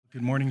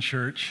Good morning,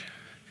 church.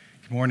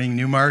 Good morning,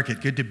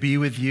 Newmarket. Good to be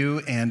with you.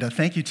 And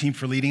thank you, team,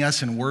 for leading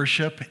us in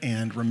worship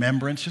and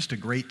remembrance. Just a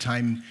great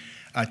time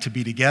to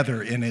be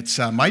together. And it's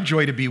my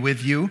joy to be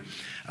with you.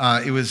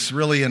 It was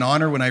really an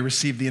honor when I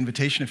received the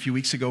invitation a few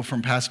weeks ago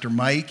from Pastor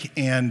Mike.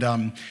 And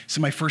this is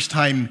my first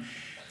time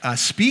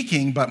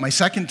speaking, but my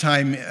second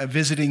time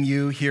visiting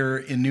you here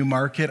in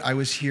Newmarket. I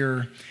was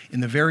here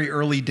in the very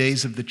early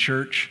days of the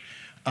church.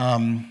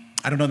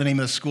 I don't know the name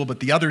of the school, but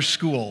the other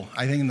school,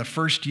 I think in the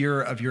first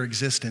year of your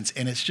existence.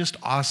 And it's just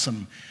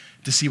awesome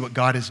to see what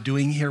God is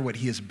doing here, what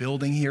he is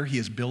building here. He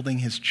is building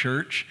his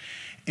church.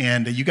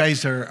 And you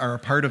guys are a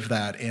part of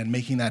that and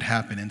making that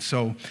happen. And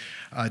so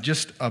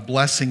just a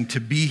blessing to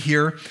be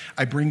here.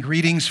 I bring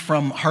greetings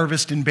from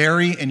Harvest and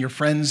Barrie and your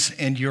friends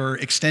and your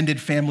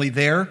extended family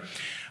there.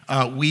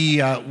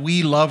 We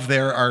love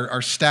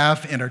our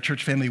staff and our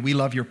church family. We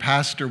love your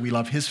pastor. We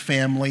love his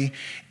family.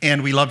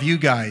 And we love you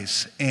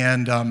guys.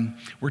 And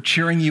we're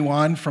cheering you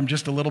on from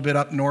just a little bit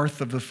up north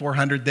of the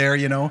 400 there,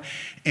 you know.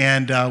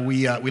 And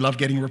we love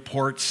getting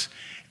reports.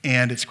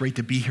 And it's great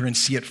to be here and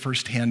see it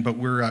firsthand. But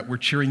we're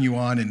cheering you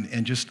on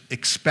and just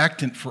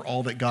expectant for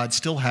all that God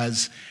still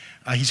has.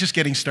 He's just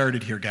getting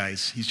started here,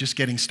 guys. He's just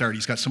getting started.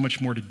 He's got so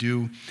much more to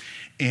do.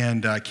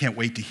 And I can't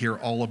wait to hear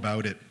all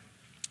about it.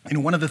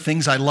 And one of the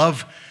things I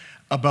love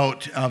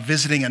about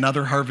visiting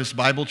another Harvest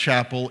Bible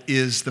Chapel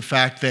is the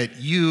fact that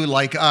you,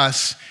 like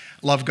us,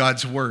 love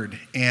God's Word.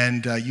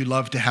 And you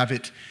love to have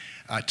it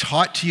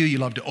taught to you. You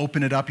love to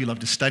open it up. You love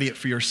to study it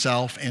for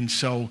yourself. And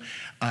so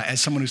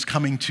as someone who's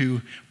coming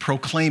to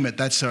proclaim it,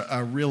 that's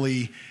a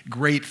really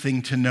great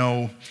thing to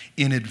know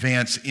in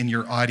advance in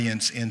your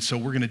audience. And so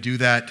we're going to do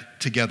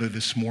that together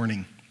this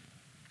morning.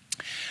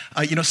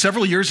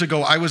 Several years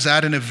ago, I was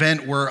at an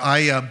event where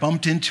I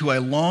bumped into a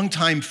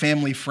longtime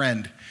family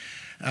friend.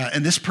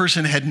 And this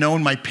person had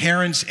known my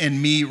parents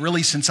and me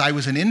really since I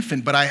was an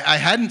infant, but I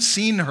hadn't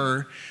seen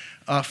her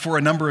for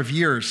a number of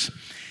years.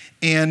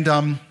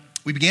 And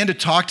we began to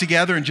talk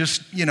together and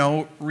just,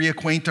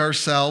 reacquaint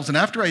ourselves. And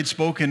after I had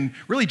spoken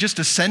really just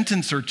a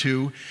sentence or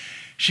two,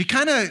 she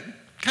kind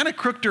of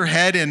crooked her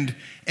head and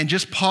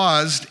just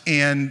paused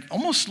and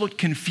almost looked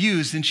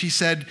confused. And she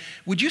said,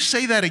 "Would you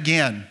say that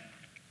again?"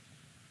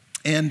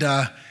 And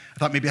I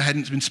thought maybe I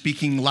hadn't been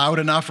speaking loud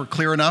enough or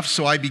clear enough,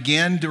 so I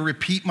began to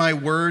repeat my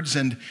words.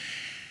 And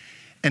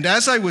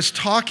as I was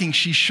talking,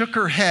 she shook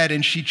her head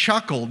and she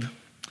chuckled.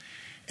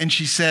 And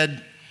she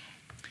said,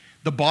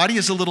 "The body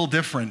is a little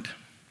different,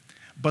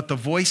 but the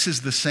voice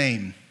is the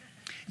same.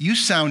 You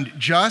sound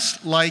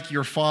just like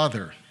your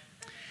father."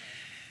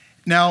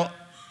 Now,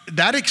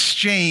 that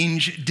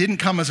exchange didn't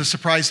come as a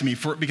surprise to me,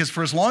 because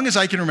for as long as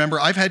I can remember,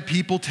 I've had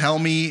people tell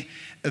me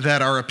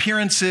that our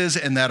appearances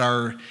and that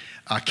our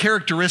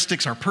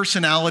characteristics, our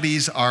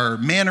personalities, our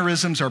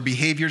mannerisms, our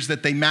behaviors,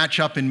 that they match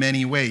up in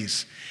many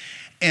ways.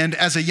 And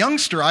as a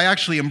youngster, I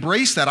actually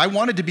embraced that. I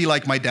wanted to be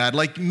like my dad,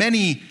 like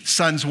many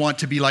sons want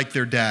to be like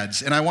their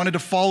dads. And I wanted to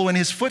follow in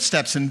his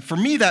footsteps. And for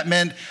me, that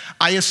meant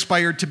I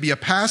aspired to be a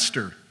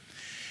pastor.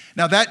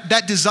 Now,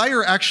 that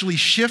desire actually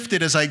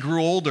shifted as I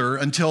grew older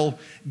until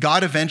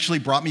God eventually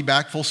brought me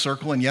back full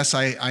circle. And yes,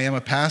 I am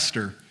a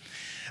pastor.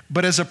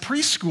 But as a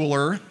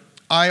preschooler,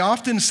 I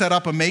often set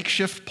up a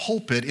makeshift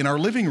pulpit in our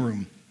living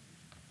room.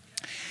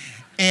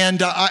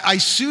 And I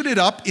suited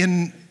up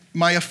in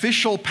my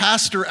official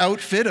pastor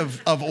outfit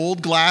of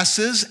old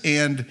glasses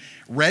and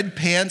red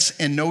pants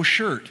and no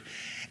shirt.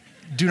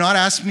 Do not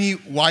ask me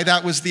why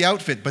that was the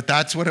outfit, but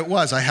that's what it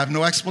was. I have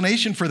no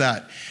explanation for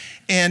that.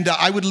 And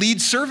I would lead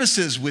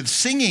services with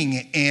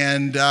singing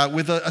and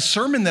with a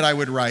sermon that I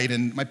would write.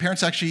 And my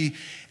parents actually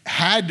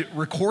had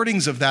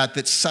recordings of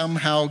that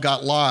somehow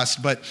got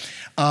lost. But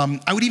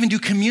I would even do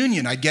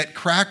communion. I'd get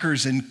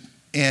crackers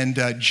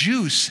and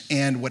juice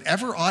and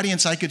whatever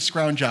audience I could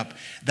scrounge up.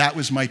 That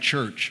was my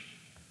church.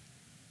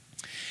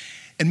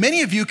 And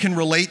many of you can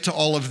relate to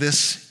all of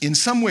this in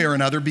some way or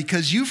another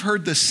because you've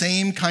heard the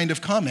same kind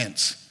of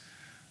comments.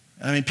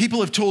 I mean, people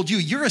have told you,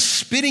 "You're a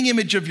spitting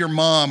image of your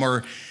mom,"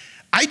 or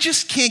 "I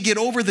just can't get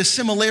over the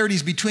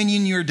similarities between you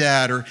and your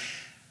dad," or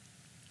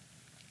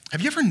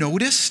have you ever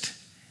noticed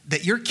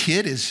that your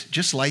kid is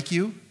just like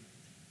you?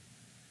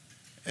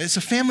 It's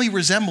a family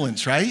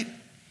resemblance, right?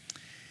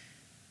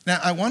 Now,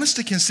 I want us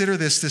to consider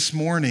this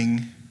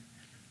morning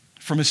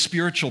from a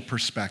spiritual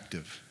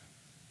perspective.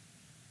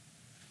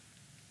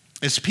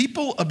 As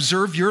people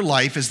observe your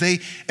life, as they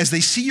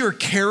see your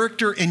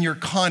character and your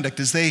conduct,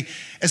 as they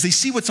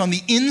see what's on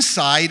the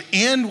inside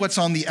and what's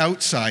on the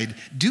outside,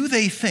 do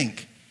they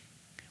think,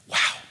 "Wow,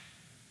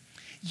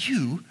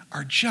 you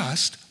are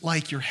just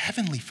like your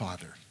heavenly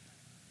Father"?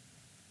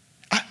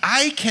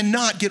 I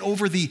cannot get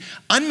over the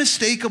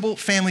unmistakable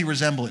family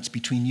resemblance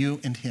between you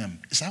and him.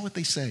 Is that what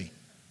they say?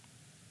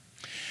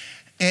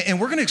 And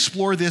we're going to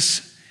explore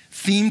this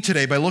theme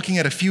today by looking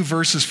at a few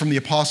verses from the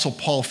Apostle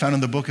Paul found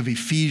in the book of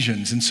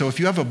Ephesians. And so if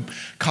you have a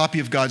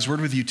copy of God's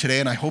Word with you today,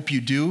 and I hope you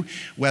do,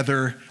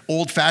 whether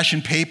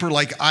old-fashioned paper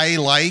like I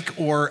like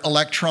or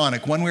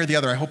electronic, one way or the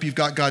other, I hope you've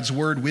got God's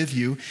Word with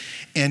you.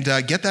 And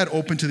get that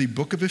open to the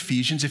book of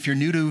Ephesians. If you're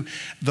new to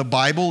the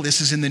Bible,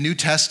 this is in the New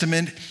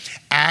Testament: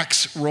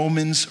 Acts,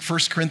 Romans, 1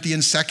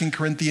 Corinthians, 2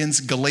 Corinthians,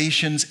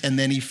 Galatians, and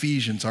then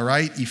Ephesians, all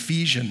right?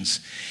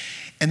 Ephesians.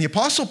 And the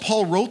Apostle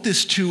Paul wrote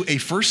this to a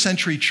first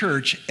century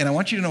church, and I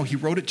want you to know he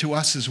wrote it to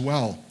us as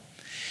well.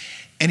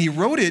 And he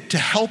wrote it to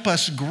help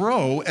us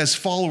grow as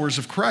followers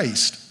of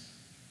Christ.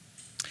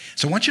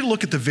 So I want you to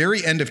look at the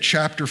very end of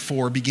chapter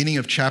 4, beginning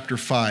of chapter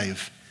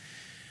 5.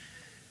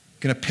 I'm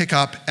going to pick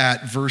up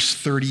at verse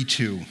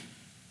 32.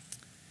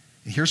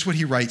 And here's what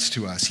he writes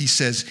to us. He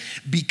says,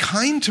 "Be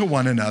kind to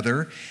one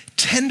another,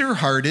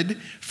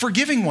 tender-hearted,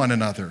 forgiving one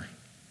another,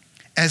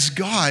 as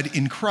God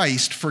in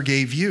Christ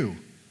forgave you.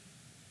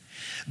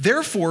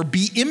 Therefore,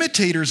 be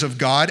imitators of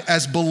God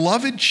as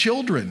beloved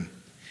children,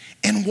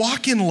 and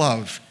walk in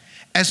love,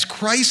 as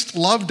Christ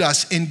loved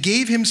us and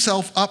gave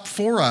himself up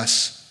for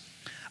us,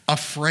 a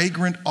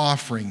fragrant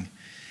offering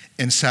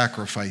and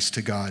sacrifice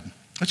to God."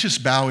 Let's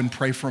just bow and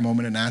pray for a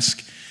moment and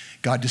ask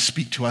God to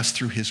speak to us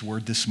through his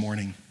word this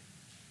morning.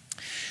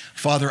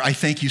 Father, I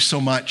thank you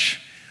so much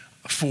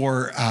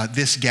for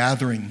this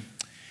gathering,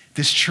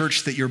 this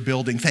church that you're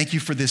building. Thank you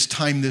for this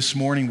time this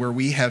morning where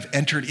we have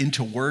entered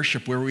into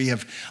worship, where we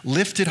have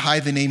lifted high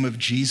the name of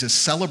Jesus,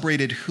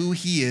 celebrated who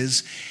he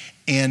is,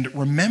 and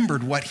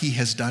remembered what he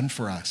has done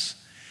for us.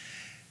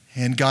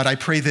 And God, I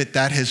pray that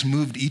that has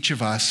moved each of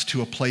us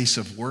to a place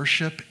of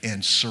worship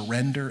and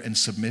surrender and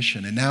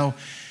submission. And now,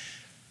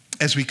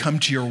 as we come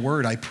to your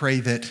word, I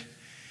pray that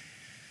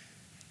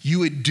you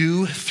would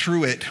do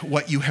through it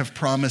what you have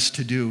promised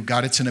to do.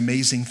 God, it's an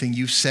amazing thing.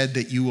 You've said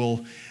that you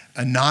will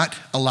not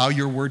allow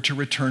your word to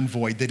return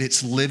void, that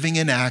it's living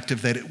and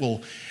active, that it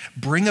will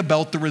bring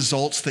about the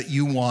results that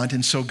you want.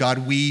 And so, God,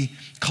 we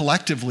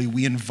collectively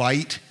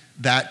invite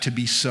that to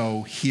be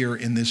so here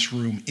in this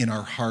room, in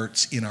our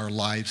hearts, in our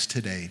lives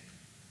today.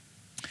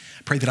 I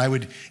pray that I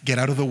would get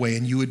out of the way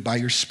and you would, by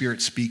your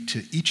Spirit, speak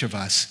to each of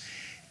us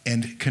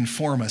and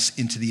conform us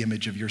into the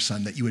image of your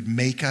Son, that you would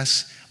make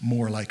us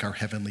more like our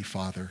Heavenly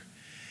Father.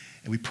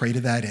 And we pray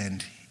to that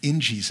end in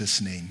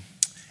Jesus' name.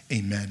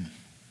 Amen.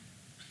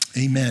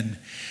 Amen.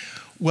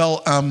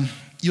 Well,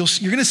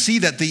 you're going to see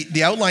that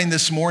the outline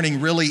this morning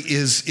really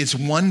is, it's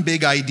one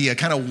big idea,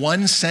 kind of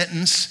one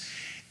sentence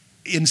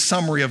in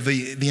summary of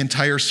the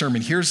entire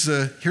sermon. Here's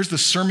the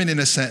sermon in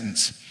a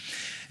sentence.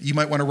 You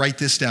might want to write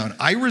this down.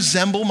 I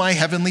resemble my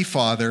Heavenly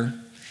Father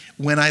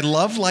when I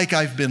love like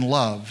I've been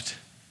loved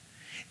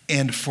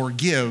and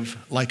forgive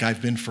like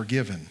I've been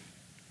forgiven.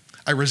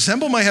 I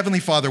resemble my Heavenly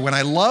Father when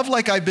I love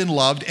like I've been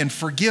loved and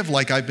forgive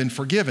like I've been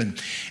forgiven.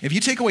 If you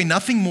take away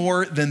nothing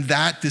more than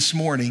that this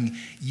morning,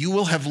 you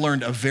will have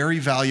learned a very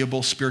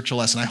valuable spiritual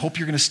lesson. I hope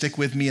you're going to stick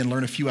with me and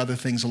learn a few other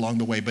things along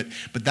the way, but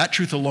that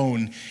truth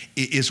alone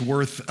is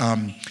worth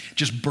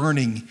just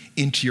burning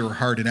into your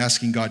heart and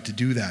asking God to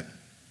do that.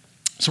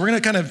 So we're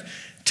going to kind of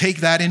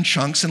take that in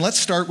chunks, and let's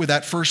start with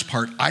that first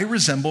part. I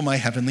resemble my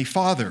Heavenly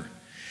Father.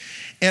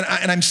 And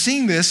I'm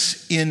seeing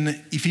this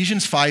in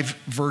Ephesians 5,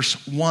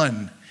 verse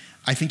 1.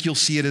 I think you'll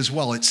see it as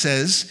well. It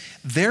says,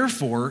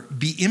 therefore,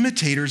 be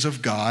imitators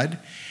of God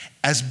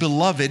as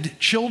beloved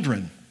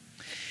children.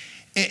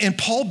 And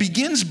Paul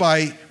begins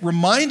by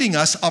reminding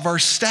us of our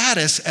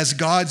status as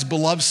God's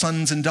beloved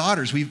sons and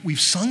daughters. We've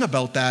sung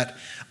about that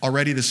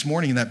already this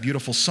morning in that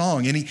beautiful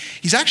song. And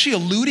he's actually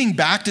alluding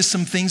back to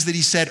some things that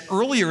he said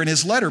earlier in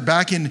his letter.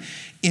 Back in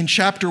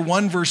chapter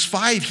 1, verse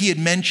 5, he had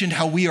mentioned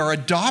how we are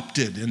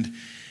adopted. And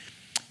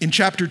in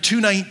chapter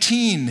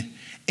 2:19,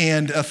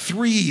 and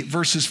 3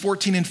 verses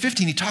 14 and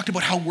 15, he talked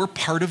about how we're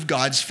part of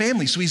God's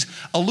family. So he's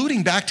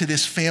alluding back to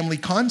this family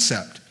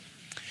concept.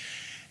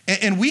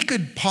 And we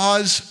could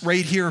pause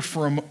right here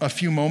for a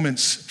few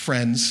moments,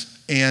 friends,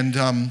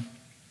 and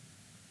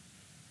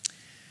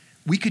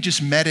we could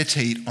just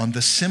meditate on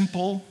the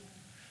simple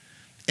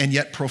and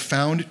yet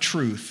profound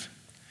truth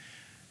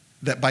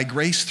that by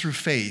grace through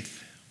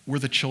faith, we're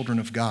the children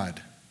of God.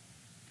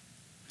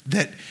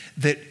 That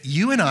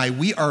you and I,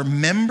 we are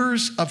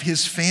members of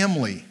his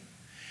family.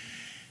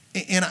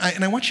 And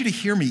I want you to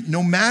hear me,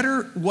 no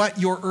matter what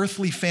your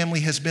earthly family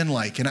has been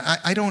like, and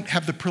I don't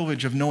have the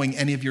privilege of knowing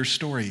any of your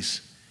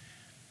stories.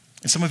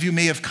 And some of you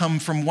may have come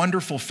from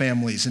wonderful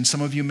families, and some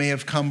of you may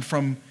have come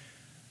from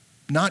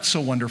not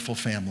so wonderful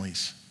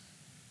families.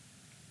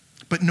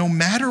 But no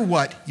matter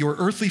what your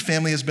earthly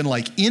family has been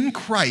like, in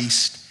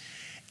Christ,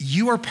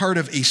 you are part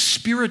of a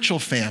spiritual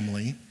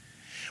family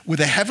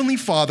with a Heavenly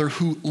Father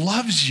who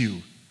loves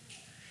you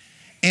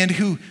and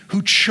who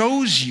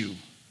chose you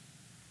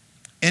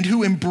and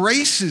who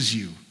embraces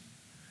you.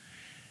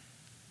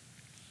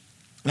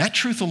 That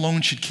truth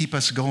alone should keep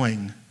us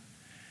going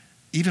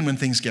even when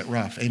things get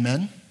rough.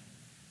 Amen?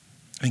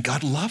 And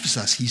God loves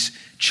us. He's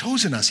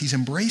chosen us. He's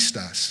embraced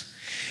us.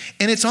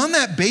 And it's on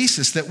that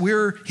basis that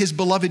we're his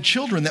beloved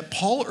children that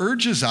Paul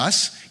urges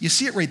us, you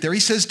see it right there,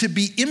 he says to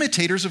be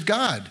imitators of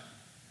God.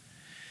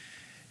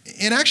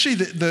 And actually,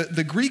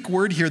 the Greek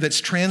word here that's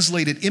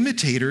translated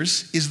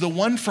imitators is the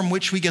one from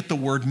which we get the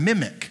word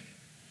mimic.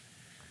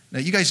 Now,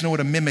 you guys know what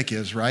a mimic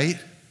is, right?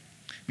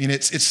 I mean,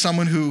 it's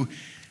someone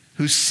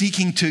who's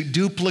seeking to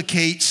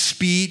duplicate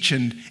speech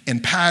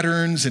and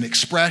patterns and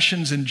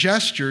expressions and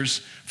gestures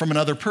from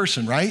another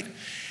person, right?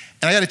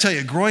 And I got to tell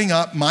you, growing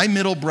up, my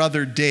middle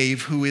brother,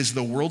 Dave, who is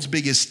the world's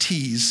biggest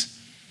tease,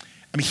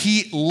 I mean,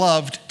 he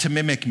loved to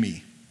mimic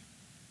me.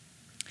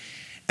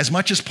 As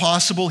much as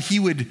possible, he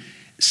would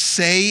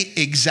say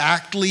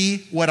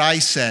exactly what I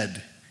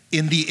said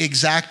in the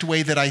exact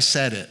way that I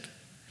said it.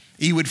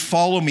 He would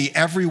follow me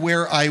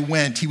everywhere I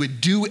went. He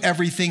would do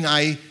everything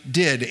I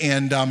did.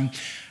 And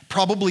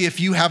probably if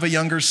you have a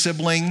younger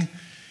sibling,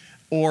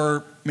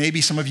 or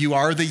maybe some of you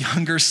are the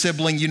younger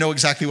sibling, you know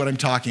exactly what I'm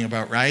talking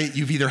about, right?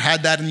 You've either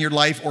had that in your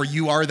life or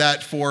you are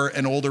that for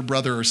an older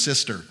brother or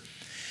sister.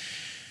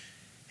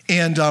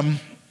 And,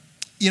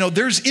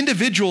 there's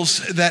individuals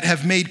that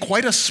have made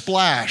quite a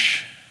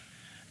splash,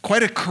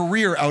 quite a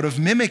career out of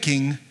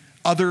mimicking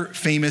other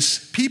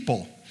famous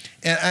people.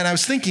 And I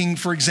was thinking,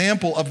 for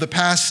example, of the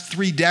past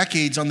 3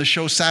 decades on the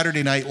show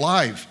Saturday Night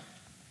Live.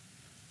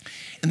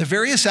 And the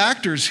various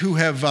actors who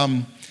have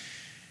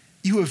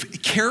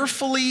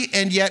carefully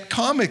and yet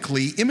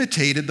comically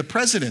imitated the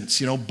presidents,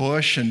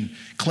 Bush and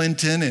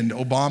Clinton and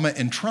Obama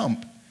and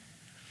Trump.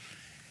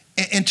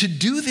 And to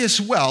do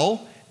this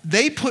well,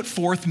 they put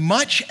forth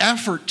much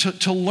effort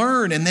to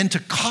learn and then to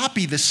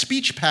copy the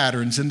speech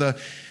patterns and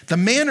the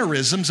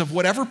mannerisms of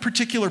whatever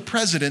particular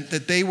president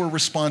that they were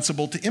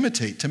responsible to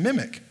imitate, to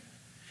mimic.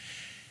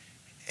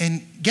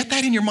 And get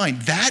that in your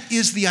mind. That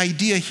is the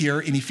idea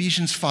here in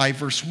Ephesians 5,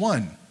 verse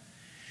 1.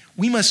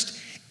 We must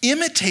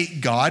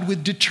imitate God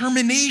with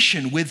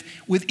determination, with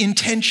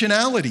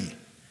intentionality.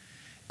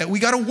 We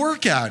got to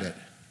work at it.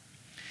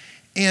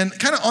 And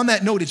kind of on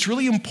that note, it's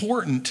really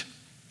important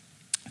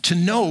to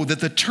know that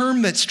the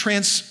term that's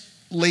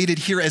translated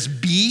here as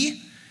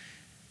be,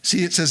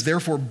 see it says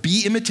therefore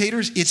be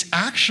imitators, it's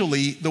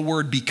actually the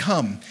word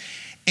become.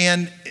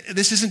 And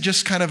this isn't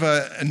just kind of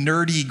a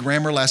nerdy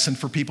grammar lesson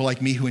for people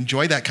like me who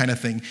enjoy that kind of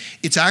thing.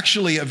 It's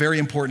actually a very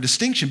important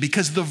distinction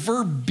because the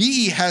verb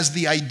be has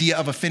the idea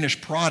of a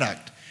finished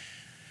product,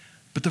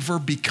 but the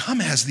verb become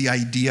has the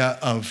idea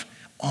of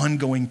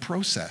ongoing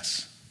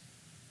process.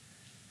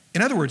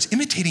 In other words,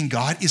 imitating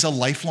God is a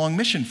lifelong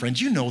mission, friends.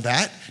 You know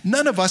that.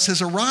 None of us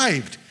has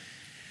arrived.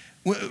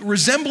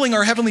 Resembling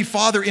our Heavenly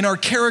Father in our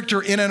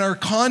character and in our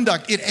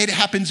conduct, it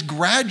happens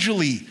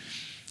gradually.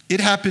 It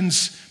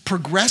happens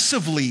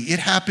progressively. It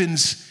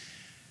happens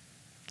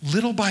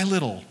little by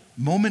little,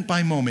 moment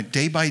by moment,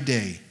 day by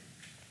day.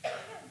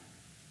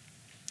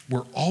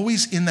 We're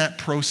always in that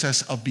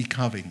process of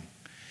becoming,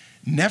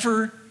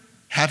 never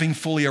having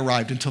fully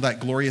arrived until that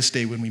glorious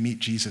day when we meet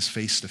Jesus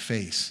face to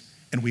face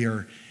and we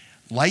are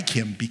like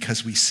him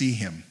because we see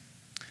him.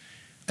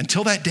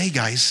 Until that day,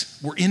 guys,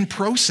 we're in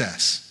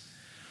process.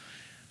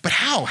 But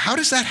how? How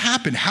does that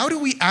happen? How do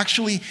we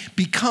actually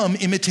become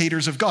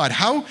imitators of God?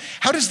 How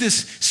does this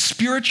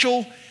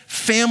spiritual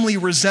family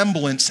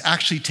resemblance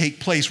actually take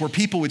place where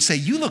people would say,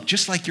 you look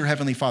just like your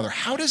Heavenly Father?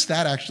 How does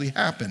that actually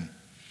happen?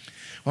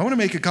 Well, I want to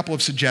make a couple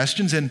of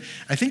suggestions, and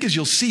I think as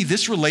you'll see,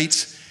 this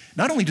relates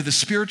not only to the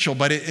spiritual,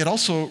 but it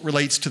also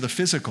relates to the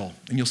physical,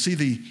 and you'll see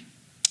the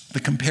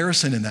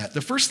comparison in that.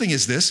 The first thing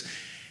is this,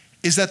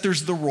 is that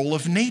there's the role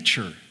of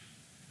nature.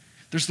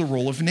 There's the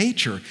role of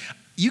nature.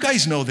 You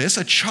guys know this.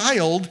 A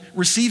child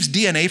receives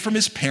DNA from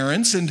his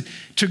parents and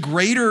to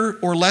greater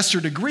or lesser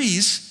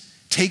degrees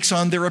takes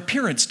on their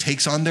appearance,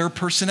 takes on their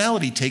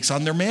personality, takes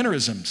on their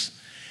mannerisms.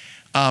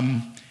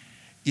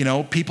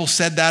 People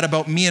said that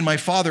about me and my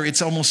father.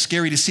 It's almost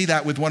scary to see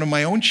that with one of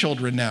my own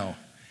children now,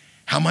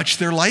 how much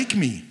they're like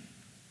me.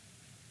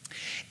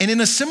 And in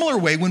a similar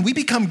way, when we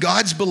become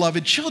God's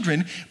beloved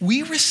children,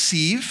 we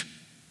receive,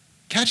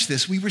 catch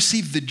this, we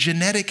receive the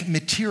genetic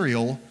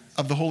material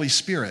of the Holy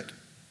Spirit,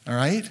 all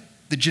right?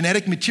 The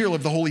genetic material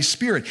of the Holy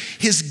Spirit.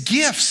 His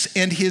gifts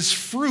and his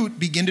fruit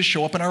begin to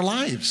show up in our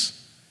lives.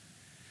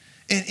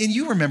 And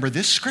you remember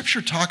this,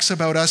 Scripture talks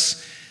about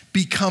us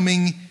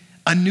becoming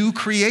a new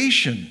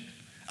creation,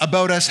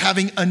 about us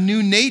having a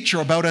new nature,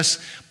 about us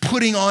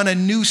putting on a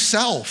new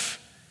self.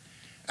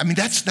 I mean,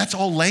 that's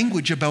all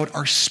language about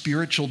our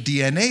spiritual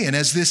DNA. And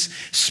as this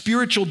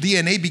spiritual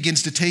DNA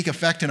begins to take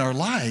effect in our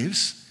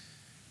lives,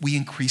 we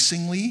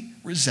increasingly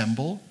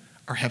resemble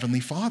our Heavenly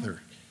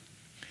Father.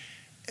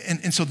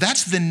 And so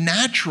that's the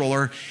natural,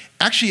 or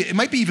actually it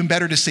might be even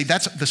better to say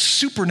that's the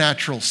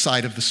supernatural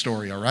side of the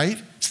story, all right?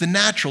 It's the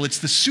natural, it's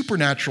the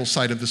supernatural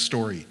side of the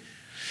story.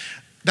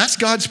 That's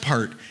God's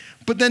part.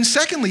 But then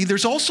secondly,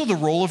 there's also the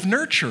role of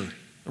nurture,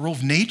 the role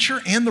of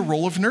nature and the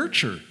role of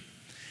nurture.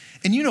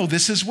 And you know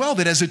this as well,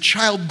 that as a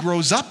child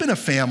grows up in a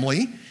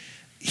family,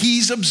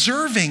 he's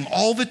observing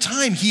all the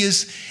time. He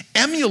is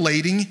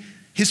emulating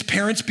his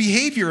parents'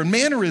 behavior and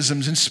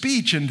mannerisms and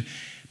speech and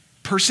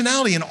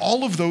personality and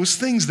all of those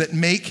things that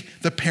make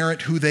the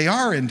parent who they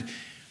are. And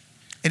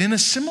in a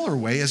similar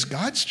way, as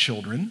God's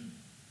children,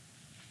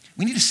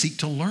 we need to seek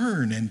to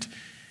learn and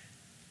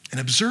and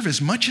observe as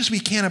much as we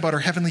can about our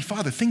Heavenly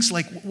Father. Things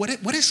like,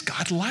 what is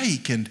God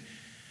like? And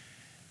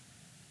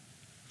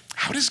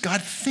how does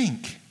God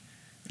think?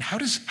 And how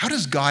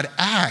does God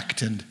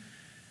act? And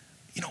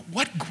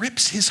what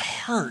grips his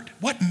heart?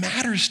 What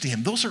matters to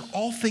him? Those are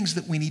all things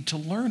that we need to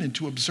learn and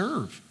to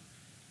observe.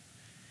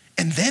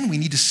 And then we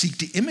need to seek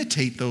to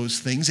imitate those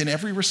things in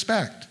every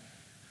respect.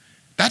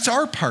 That's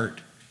our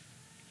part.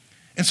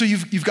 And so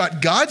you've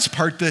got God's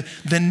part,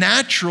 the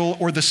natural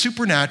or the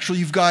supernatural.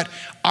 You've got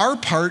our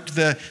part,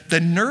 the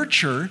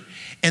nurture.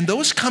 And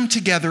those come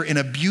together in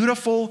a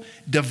beautiful,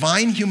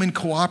 divine human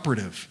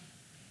cooperative.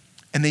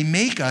 And they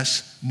make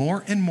us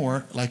more and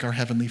more like our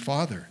Heavenly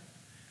Father.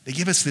 They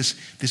give us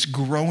this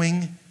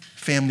growing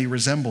family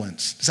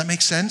resemblance. Does that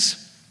make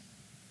sense?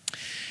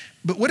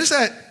 But what does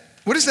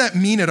that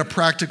mean at a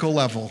practical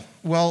level?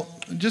 Well,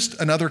 just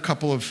another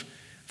couple of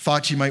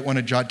thoughts you might want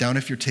to jot down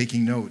if you're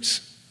taking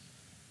notes.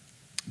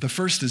 The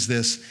first is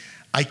this: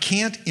 I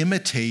can't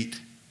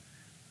imitate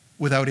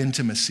without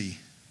intimacy.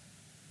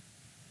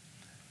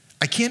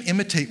 I can't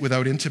imitate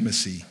without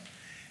intimacy.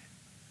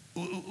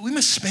 We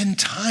must spend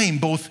time,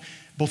 both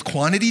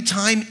quantity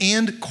time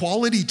and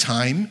quality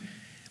time,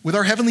 with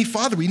our Heavenly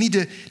Father. We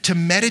need to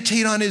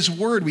meditate on His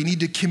Word. We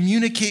need to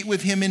communicate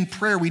with Him in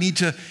prayer. We need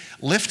to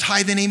lift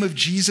high the name of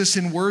Jesus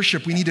in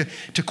worship. We need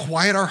to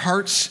quiet our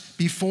hearts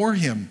before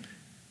Him.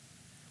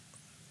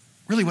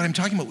 Really, what I'm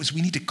talking about is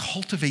we need to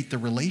cultivate the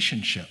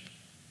relationship.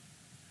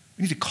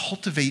 We need to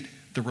cultivate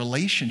the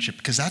relationship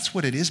because that's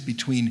what it is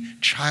between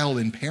child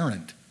and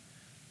parent.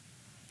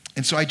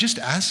 And so I just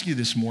ask you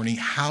this morning,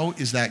 how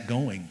is that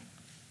going?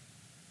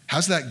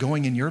 How's that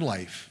going in your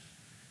life?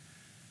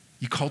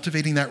 You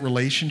cultivating that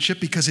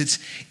relationship? Because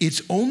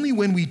it's only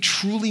when we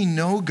truly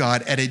know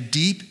God at a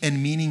deep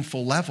and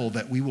meaningful level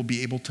that we will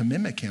be able to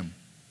mimic Him.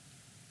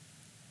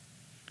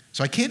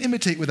 So I can't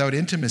imitate without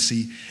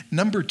intimacy.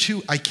 Number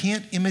two, I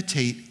can't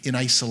imitate in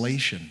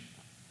isolation.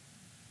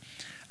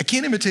 I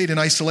can't imitate in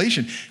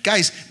isolation.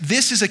 Guys,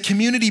 this is a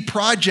community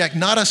project,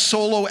 not a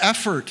solo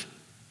effort.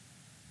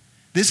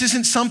 This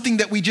isn't something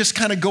that we just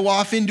kind of go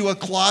off into a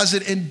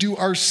closet and do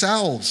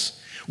ourselves.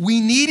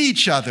 We need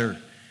each other.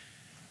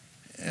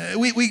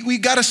 We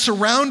got to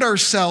surround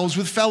ourselves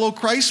with fellow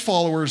Christ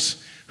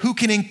followers who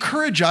can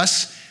encourage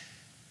us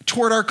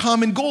toward our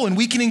common goal, and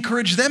we can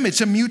encourage them. It's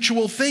a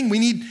mutual thing. We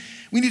need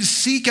to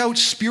seek out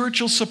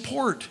spiritual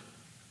support.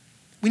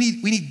 We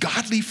need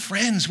godly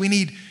friends. We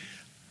need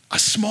a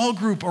small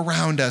group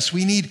around us.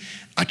 We need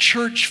a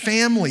church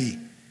family.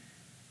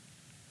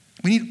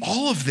 We need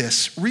all of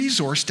this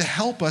resource to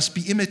help us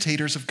be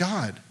imitators of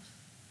God.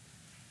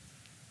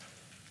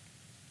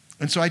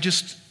 And so I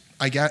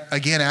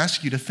again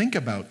ask you to think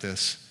about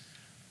this.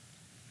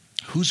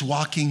 Who's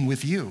walking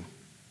with you?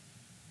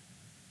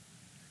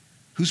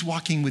 Who's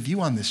walking with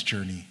you on this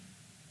journey?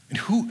 And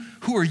who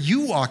are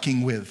you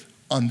walking with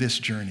on this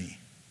journey?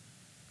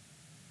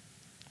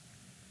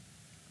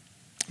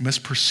 We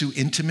must pursue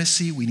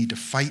intimacy. We need to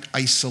fight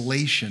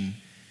isolation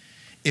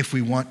if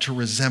we want to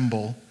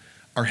resemble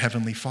our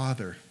Heavenly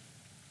Father.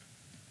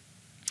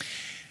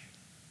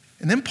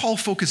 And then Paul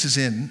focuses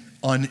in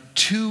on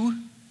two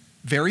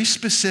very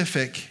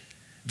specific,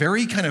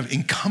 very kind of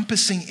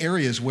encompassing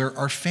areas where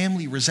our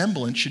family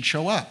resemblance should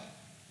show up.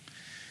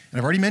 And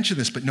I've already mentioned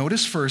this, but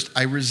notice first,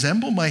 I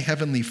resemble my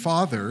Heavenly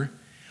Father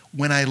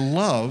when I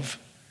love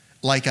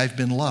like I've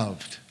been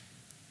loved.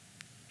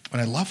 When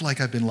I love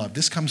like I've been loved.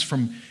 This comes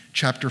from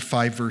chapter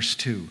 5, verse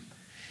 2.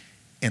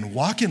 And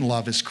walk in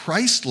love as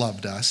Christ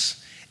loved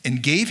us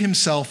and gave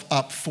Himself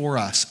up for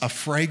us, a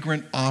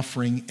fragrant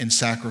offering and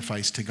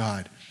sacrifice to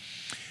God.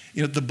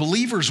 You know, the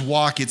believer's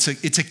walk, it's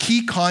a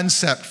key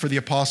concept for the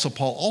Apostle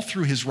Paul all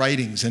through his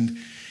writings. And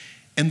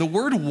the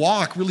word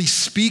walk really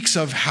speaks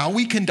of how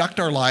we conduct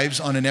our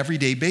lives on an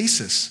everyday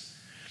basis.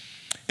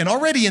 And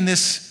already in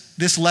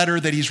this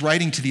letter that he's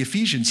writing to the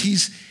Ephesians,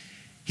 he's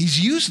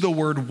used the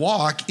word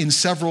walk in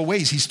several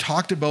ways. He's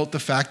talked about the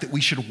fact that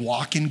we should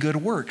walk in good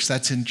works.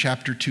 That's in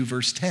chapter 2,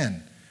 verse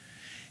 10.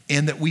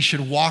 And that we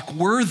should walk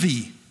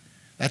worthy.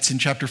 That's in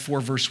chapter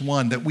 4, verse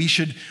 1. That we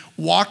should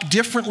walk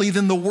differently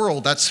than the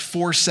world. That's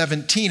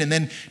 4:17. And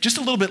then just a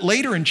little bit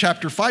later in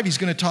chapter 5, he's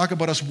going to talk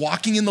about us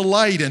walking in the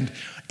light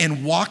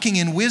and walking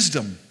in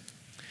wisdom.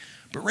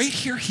 But right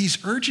here,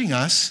 he's urging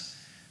us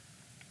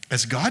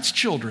as God's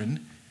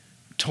children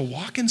to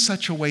walk in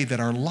such a way that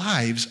our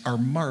lives are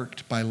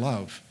marked by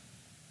love.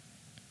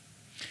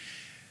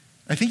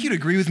 I think you'd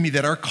agree with me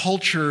that our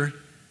culture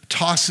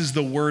tosses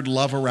the word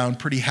love around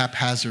pretty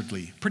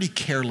haphazardly, pretty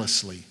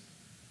carelessly.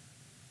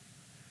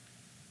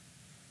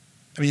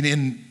 I mean,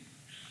 in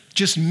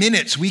just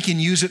minutes, we can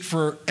use it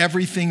for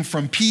everything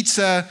from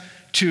pizza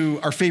to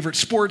our favorite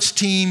sports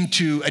team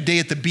to a day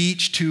at the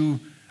beach to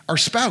our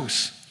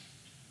spouse.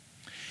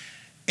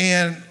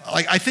 And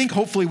I think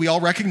hopefully we all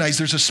recognize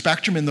there's a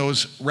spectrum in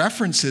those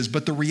references,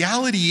 but the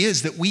reality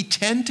is that we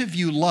tend to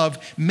view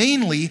love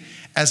mainly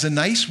as a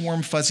nice,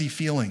 warm, fuzzy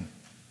feeling.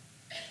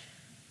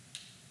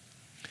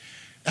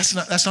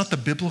 That's not the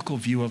biblical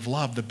view of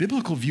love. The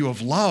biblical view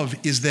of love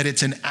is that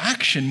it's an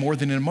action more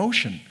than an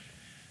emotion.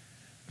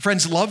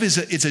 Friends, love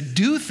is a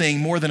do thing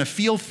more than a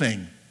feel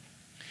thing.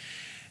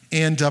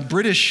 And a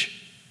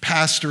British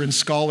pastor and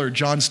scholar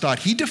John Stott,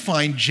 he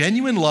defined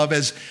genuine love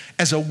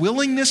as a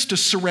willingness to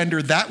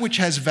surrender that which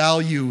has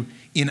value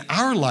in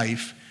our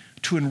life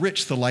to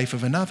enrich the life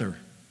of another.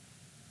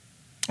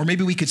 Or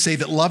maybe we could say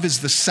that love is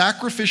the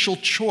sacrificial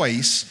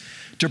choice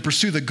to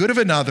pursue the good of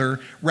another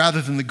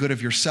rather than the good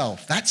of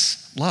yourself.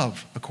 That's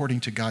love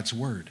according to God's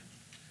word.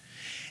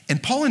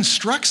 And Paul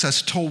instructs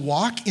us to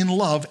walk in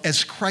love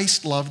as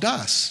Christ loved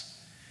us.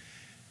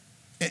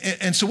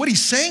 And so what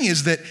he's saying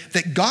is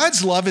that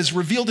God's love is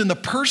revealed in the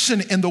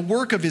person and the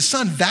work of his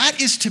Son. That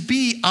is to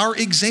be our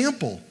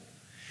example.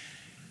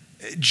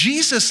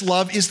 Jesus'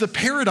 love is the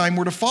paradigm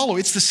we're to follow.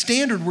 It's the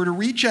standard we're to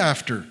reach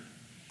after.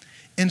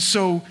 And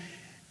so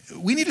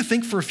we need to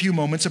think for a few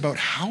moments about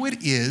how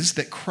it is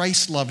that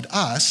Christ loved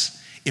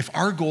us if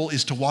our goal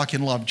is to walk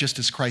in love just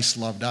as Christ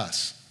loved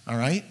us. All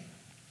right?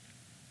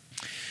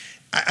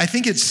 I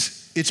think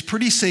it's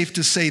pretty safe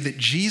to say that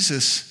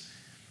Jesus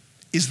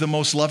is the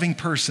most loving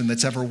person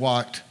that's ever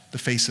walked the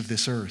face of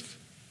this earth.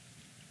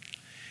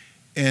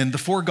 And the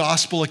four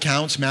gospel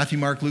accounts, Matthew,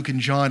 Mark, Luke, and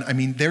John,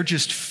 they're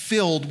just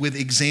filled with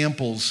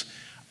examples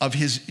of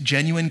his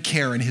genuine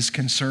care and his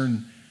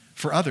concern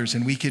for others.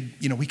 And we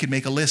could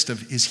make a list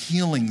of his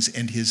healings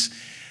and his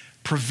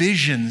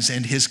provisions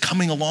and his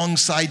coming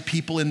alongside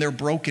people in their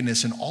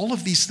brokenness and all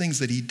of these things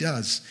that he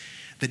does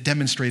that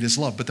demonstrate his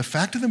love. But the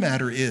fact of the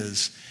matter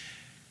is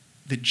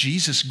that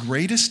Jesus'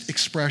 greatest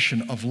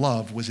expression of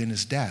love was in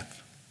his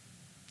death.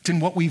 It's in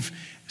what we've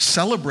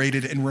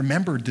celebrated and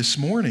remembered this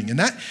morning. And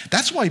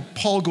that's why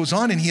Paul goes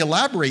on and he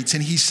elaborates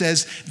and he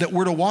says that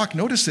we're to walk,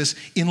 notice this,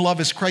 in love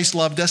as Christ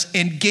loved us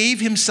and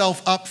gave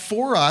himself up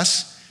for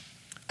us,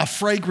 a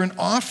fragrant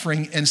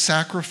offering and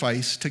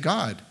sacrifice to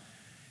God.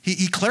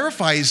 He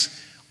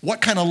clarifies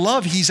what kind of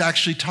love he's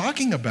actually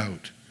talking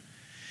about.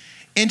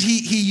 And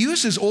he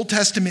uses Old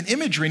Testament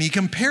imagery and he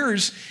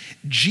compares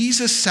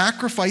Jesus'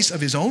 sacrifice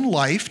of his own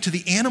life to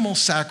the animal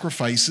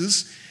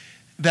sacrifices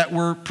that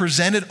were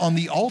presented on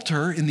the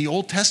altar in the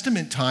Old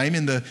Testament time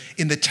in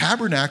the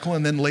tabernacle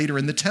and then later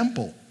in the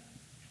temple.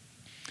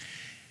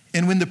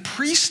 And when the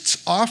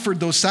priests offered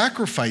those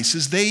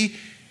sacrifices,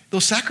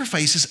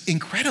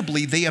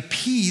 incredibly, they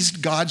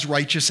appeased God's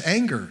righteous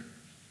anger.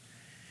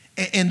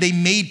 And they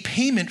made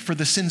payment for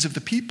the sins of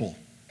the people.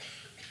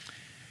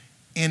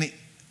 And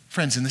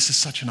friends, and this is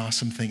such an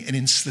awesome thing, and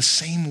in the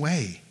same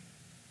way,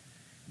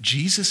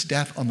 Jesus'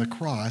 death on the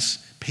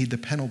cross paid the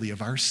penalty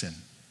of our sin.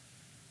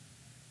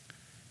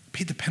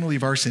 Paid the penalty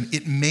of our sin.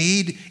 It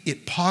made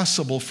it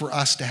possible for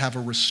us to have a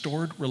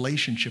restored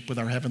relationship with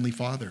our Heavenly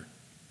Father.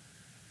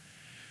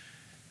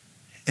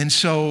 And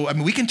so,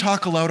 we can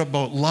talk a lot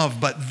about love,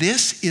 but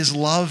this is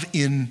love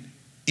in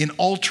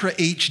ultra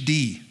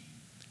HD.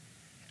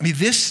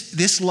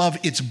 This love,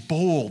 it's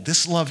bold.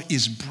 This love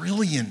is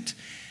brilliant.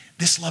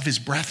 This love is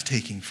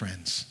breathtaking,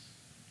 friends.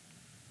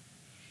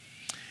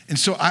 And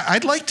so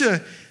I'd like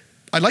to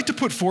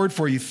put forward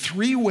for you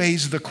 3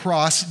 ways the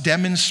cross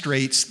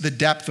demonstrates the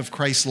depth of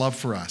Christ's love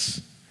for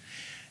us.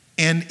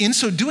 And in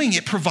so doing,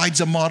 it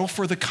provides a model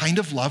for the kind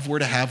of love we're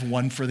to have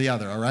one for the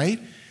other, all right?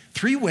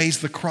 3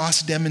 ways the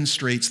cross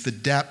demonstrates the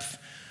depth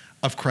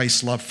of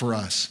Christ's love for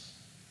us.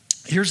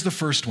 Here's the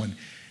first one.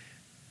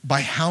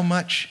 By how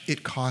much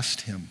it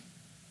cost him.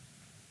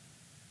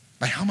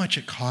 By how much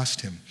it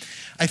cost him.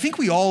 I think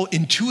we all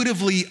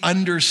intuitively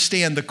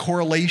understand the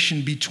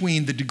correlation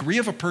between the degree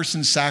of a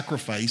person's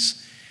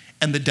sacrifice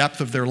and the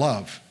depth of their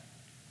love.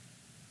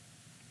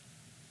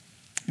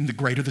 And the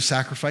greater the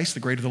sacrifice, the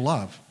greater the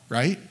love,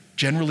 right?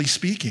 Generally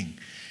speaking.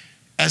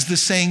 As the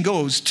saying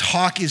goes,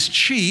 talk is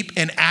cheap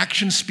and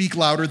actions speak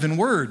louder than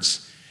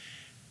words.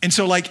 And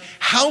so,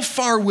 how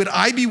far would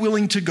I be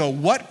willing to go?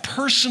 What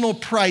personal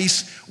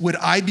price would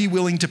I be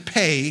willing to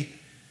pay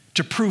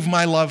to prove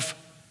my love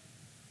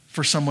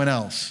for someone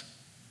else?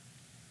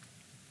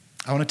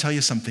 I want to tell you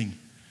something.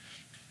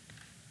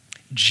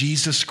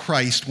 Jesus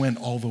Christ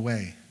went all the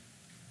way.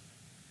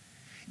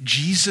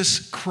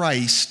 Jesus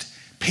Christ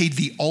paid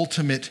the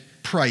ultimate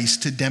price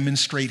to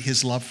demonstrate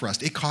his love for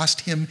us. It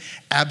cost him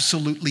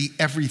absolutely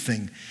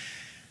everything.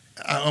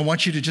 I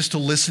want you to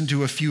listen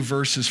to a few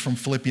verses from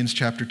Philippians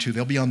chapter 2.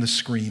 They'll be on the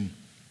screen.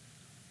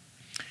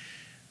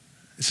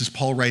 This is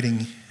Paul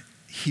writing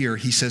here.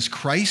 He says,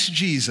 Christ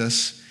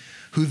Jesus,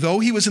 who though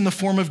he was in the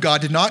form of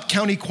God, did not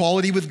count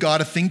equality with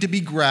God a thing to be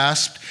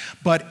grasped,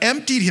 but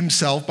emptied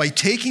himself by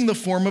taking the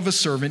form of a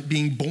servant,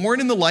 being born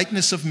in the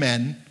likeness of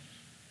men,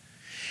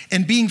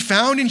 and being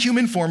found in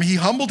human form, he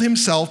humbled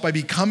himself by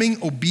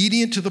becoming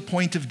obedient to the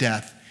point of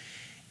death,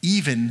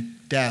 even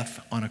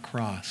death on a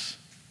cross.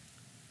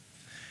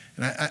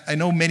 And I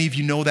know many of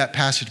you know that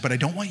passage, but I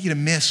don't want you to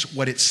miss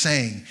what it's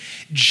saying.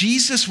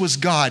 Jesus was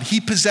God. He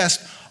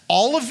possessed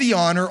all of the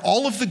honor,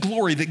 all of the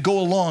glory that go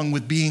along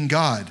with being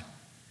God.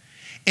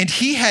 And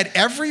he had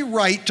every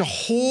right to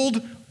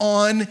hold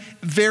on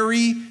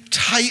very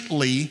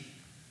tightly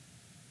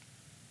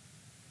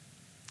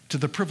to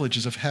the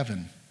privileges of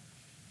heaven.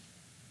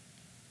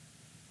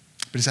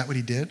 But is that what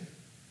he did?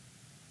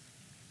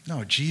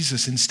 No,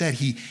 Jesus instead,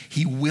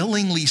 he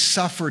willingly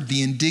suffered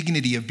the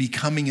indignity of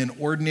becoming an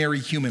ordinary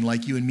human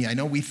like you and me. I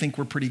know we think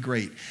we're pretty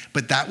great,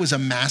 but that was a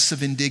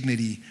massive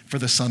indignity for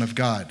the Son of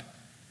God.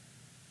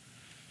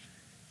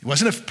 He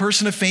wasn't a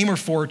person of fame or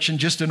fortune,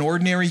 just an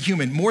ordinary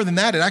human. More than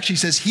that, it actually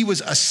says he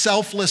was a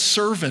selfless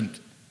servant.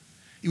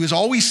 He was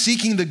always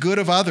seeking the good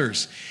of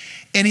others.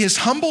 And his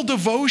humble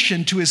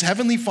devotion to his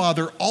heavenly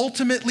Father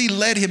ultimately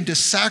led him to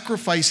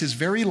sacrifice his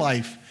very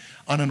life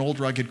on an old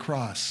rugged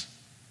cross.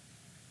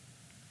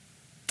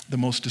 The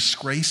most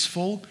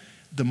disgraceful,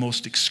 the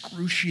most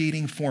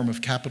excruciating form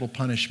of capital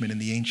punishment in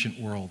the ancient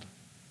world.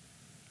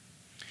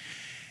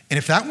 And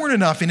if that weren't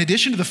enough, in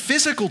addition to the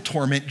physical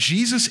torment,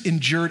 Jesus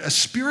endured a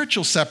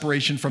spiritual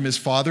separation from his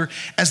Father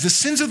as the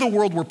sins of the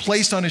world were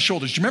placed on his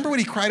shoulders. Do you remember what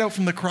he cried out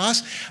from the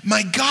cross?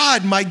 My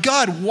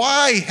God,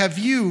 why have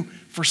you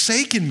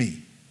forsaken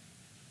me?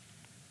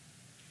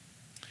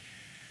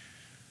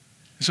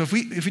 So if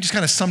we just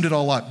kind of summed it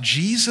all up,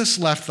 Jesus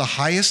left the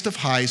highest of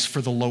highs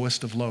for the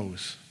lowest of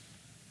lows.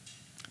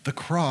 The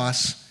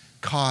cross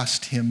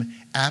cost him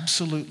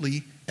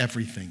absolutely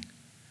everything.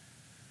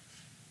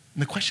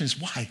 And the question is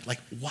why?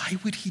 Why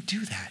would he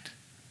do that?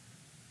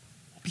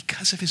 Well,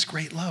 because of his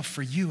great love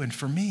for you and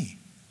for me.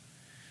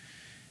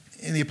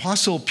 And the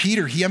Apostle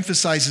Peter, he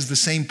emphasizes the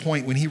same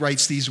point when he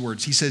writes these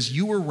words. He says,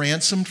 you were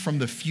ransomed from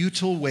the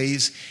futile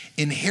ways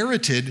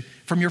inherited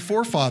from your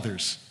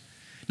forefathers,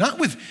 not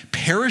with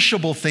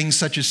perishable things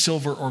such as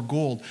silver or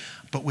gold,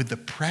 but with the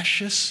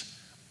precious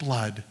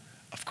blood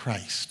of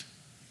Christ.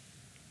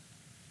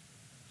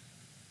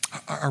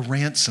 Our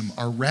ransom,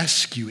 our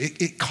rescue,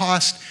 it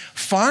cost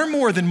far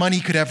more than money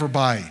could ever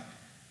buy.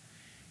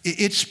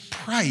 Its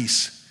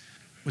price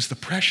was the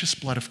precious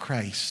blood of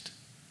Christ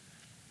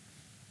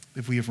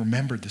that we have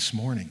remembered this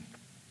morning.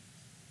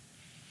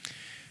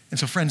 And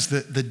so, friends,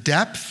 the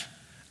depth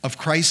of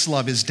Christ's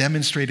love is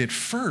demonstrated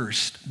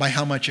first by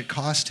how much it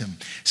cost him.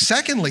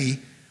 Secondly,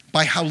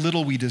 by how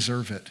little we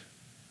deserve it.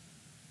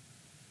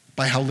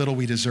 By how little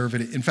we deserve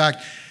it. In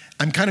fact,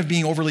 I'm kind of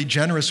being overly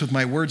generous with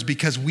my words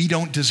because we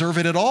don't deserve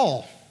it at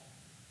all.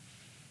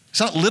 It's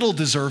not little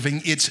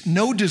deserving, it's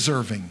no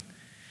deserving.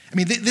 I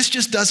mean, this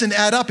just doesn't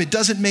add up. It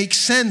doesn't make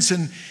sense.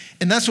 And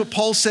that's what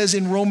Paul says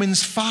in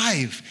Romans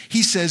 5.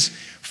 He says,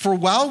 for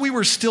while we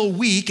were still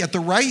weak, at the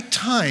right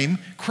time,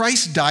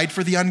 Christ died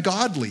for the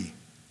ungodly.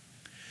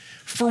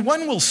 For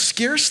one will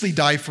scarcely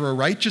die for a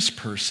righteous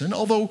person,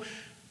 although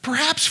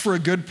perhaps for a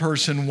good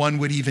person one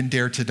would even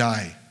dare to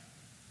die.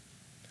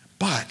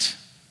 But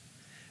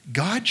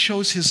God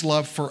shows his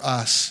love for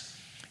us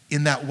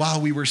in that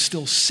while we were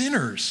still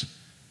sinners,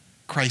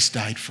 Christ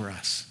died for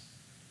us.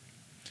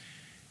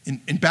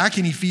 And back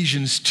in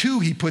Ephesians 2,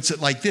 he puts it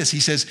like this.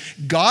 He says,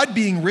 God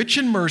being rich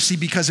in mercy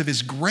because of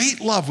his great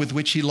love with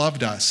which he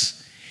loved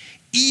us,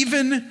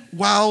 even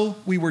while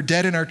we were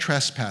dead in our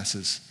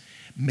trespasses,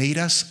 made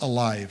us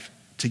alive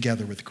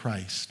together with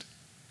Christ.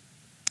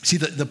 See,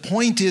 the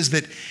point is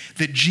that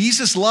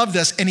Jesus loved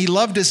us, and he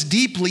loved us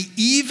deeply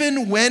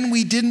even when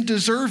we didn't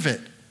deserve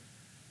it.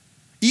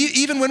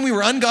 Even when we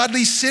were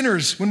ungodly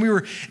sinners, when we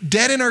were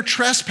dead in our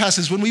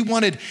trespasses, when we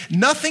wanted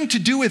nothing to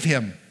do with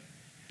him,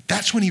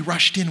 that's when he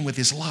rushed in with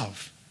his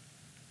love.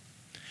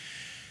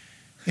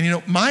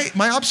 And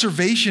my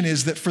observation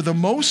is that for the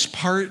most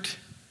part,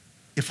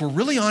 if we're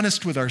really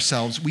honest with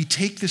ourselves, we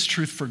take this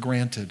truth for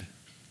granted.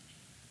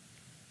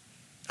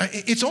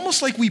 It's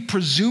almost like we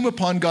presume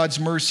upon God's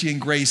mercy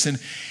and grace, and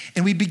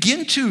we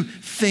begin to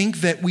think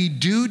that we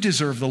do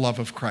deserve the love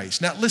of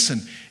Christ. Now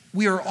listen,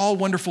 we are all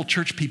wonderful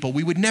church people.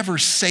 We would never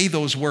say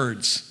those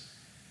words.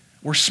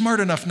 We're smart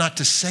enough not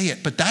to say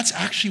it, but that's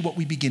actually what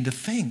we begin to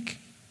think.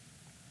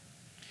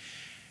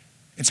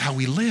 It's how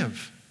we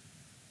live.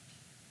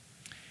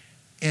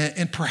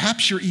 And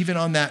perhaps you're even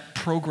on that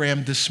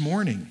program this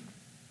morning.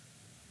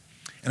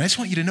 And I just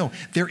want you to know,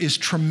 there is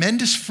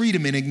tremendous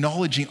freedom in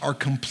acknowledging our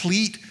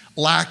complete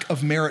lack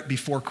of merit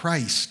before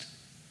Christ.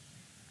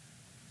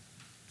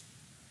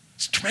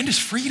 It's tremendous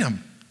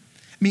freedom.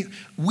 I mean,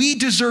 we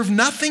deserve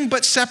nothing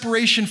but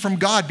separation from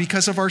God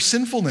because of our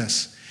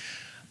sinfulness.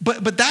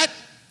 But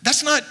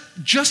that's not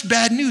just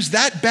bad news.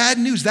 That bad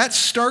news, that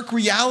stark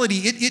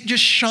reality, it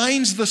just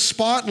shines the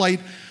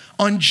spotlight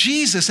on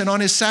Jesus and on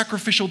his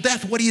sacrificial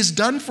death, what he has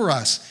done for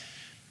us.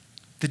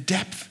 The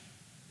depth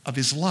of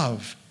his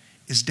love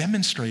is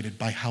demonstrated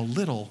by how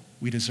little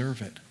we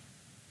deserve it.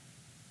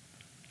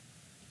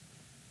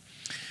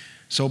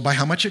 So by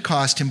how much it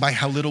cost him, by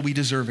how little we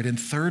deserve it, and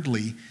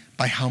thirdly,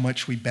 by how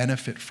much we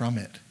benefit from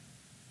it.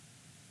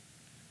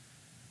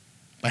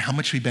 By how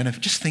much we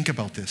benefit. Just think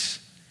about this.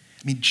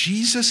 I mean,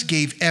 Jesus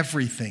gave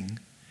everything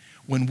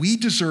when we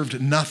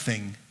deserved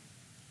nothing,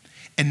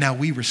 and now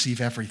we receive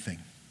everything.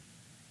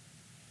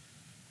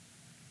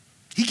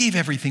 He gave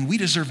everything. We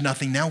deserve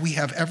nothing. Now we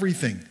have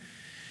everything.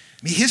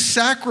 I mean, his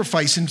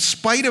sacrifice, in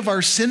spite of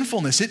our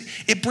sinfulness,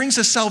 it brings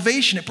us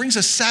salvation. It brings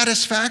us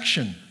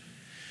satisfaction.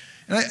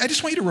 And I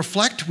just want you to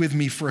reflect with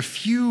me for a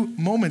few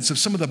moments of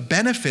some of the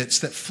benefits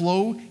that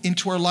flow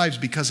into our lives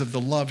because of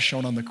the love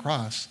shown on the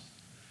cross.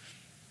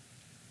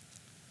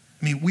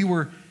 I mean, we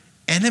were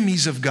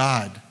enemies of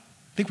God.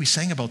 I think we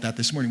sang about that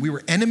this morning. We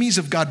were enemies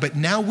of God, but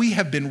now we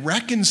have been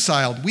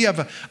reconciled. We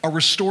have a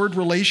restored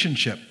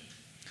relationship.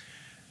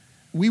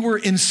 We were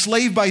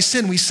enslaved by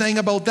sin. We sang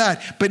about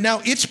that. But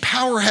now its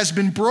power has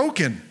been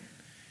broken.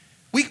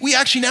 We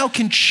actually now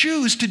can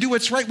choose to do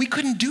what's right. We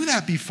couldn't do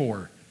that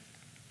before.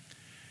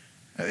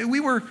 We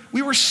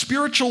were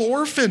spiritual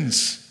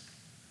orphans.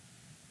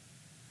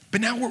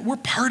 But now we're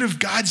part of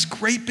God's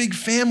great big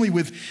family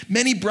with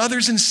many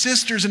brothers and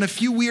sisters and a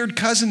few weird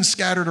cousins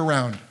scattered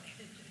around.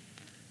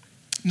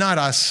 Not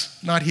us,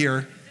 not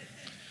here.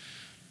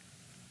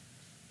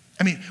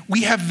 I mean,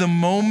 we have the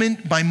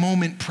moment by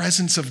moment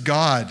presence of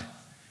God.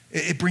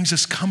 It brings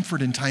us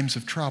comfort in times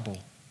of trouble.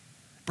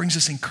 It brings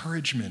us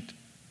encouragement.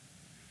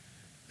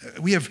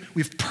 We have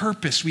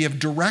purpose. We have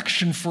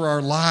direction for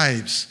our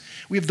lives.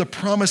 We have the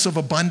promise of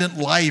abundant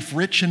life,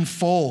 rich and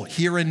full,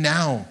 here and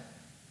now.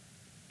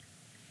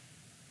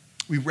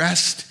 We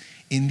rest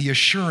in the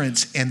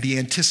assurance and the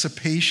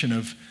anticipation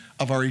of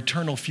our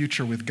eternal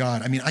future with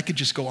God. I mean, I could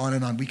just go on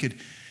and on. We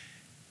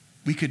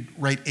could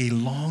write a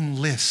long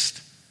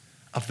list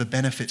of the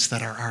benefits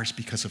that are ours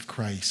because of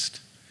Christ.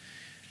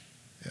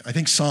 I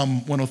think Psalm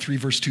 103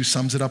 verse 2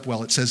 sums it up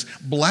well. It says,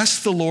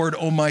 "Bless the Lord,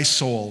 O my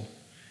soul,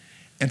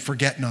 and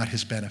forget not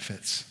his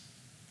benefits."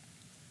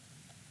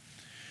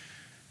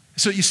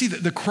 So you see,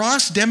 the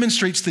cross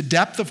demonstrates the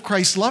depth of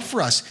Christ's love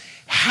for us.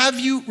 Have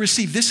you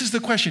received, this is the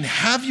question,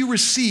 have you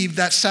received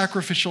that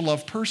sacrificial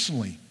love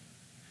personally?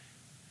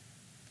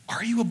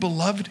 Are you a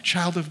beloved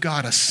child of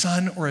God, a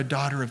son or a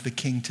daughter of the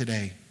King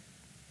today?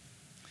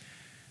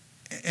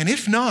 And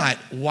if not,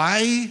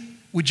 why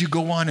would you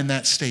go on in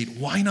that state?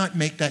 Why not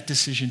make that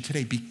decision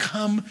today?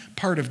 Become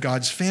part of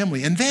God's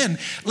family. And then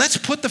let's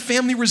put the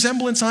family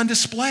resemblance on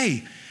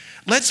display.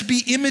 Let's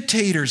be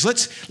imitators.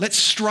 Let's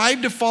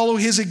strive to follow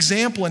his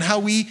example in how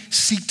we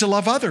seek to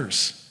love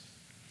others.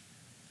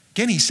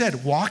 Again, he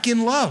said, walk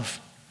in love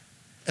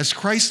as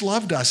Christ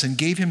loved us and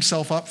gave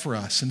himself up for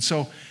us. And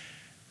so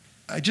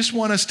I just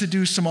want us to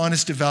do some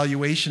honest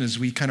evaluation as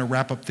we kind of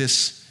wrap up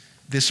this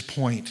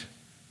point.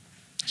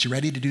 So you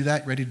ready to do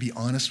that? Ready to be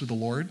honest with the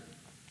Lord?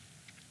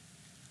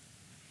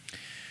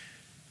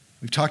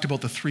 We've talked about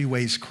the three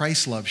ways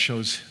Christ's love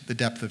shows the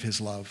depth of his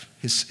love,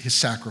 his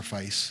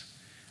sacrifice.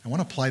 I want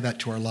to apply that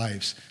to our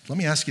lives. Let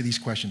me ask you these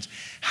questions.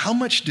 How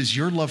much does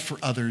your love for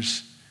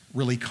others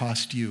really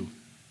cost you?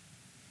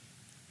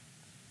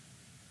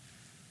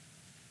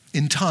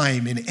 In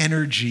time, in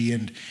energy,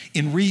 and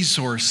in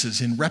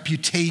resources, in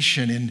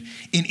reputation,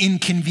 in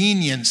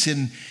inconvenience,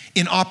 in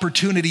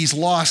opportunities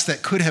lost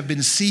that could have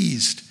been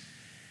seized.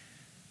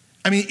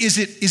 I mean, is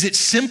it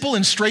simple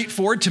and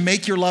straightforward to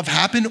make your love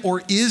happen,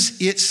 or is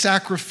it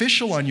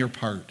sacrificial on your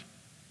part?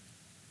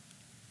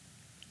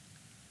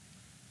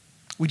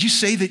 Would you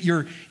say that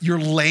you're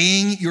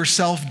laying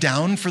yourself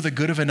down for the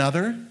good of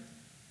another?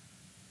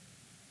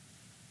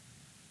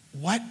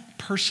 What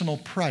personal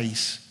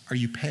price are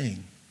you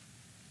paying?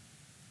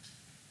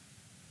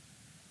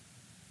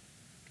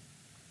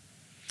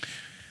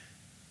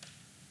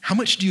 How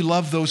much do you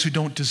love those who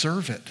don't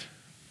deserve it?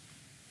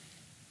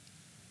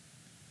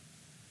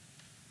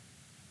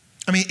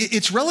 I mean,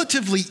 it's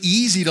relatively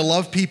easy to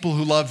love people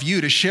who love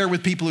you, to share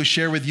with people who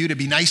share with you, to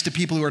be nice to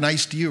people who are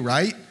nice to you,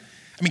 right?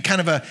 I mean,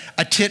 kind of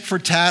a tit for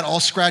tat, I'll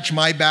scratch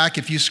my back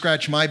if you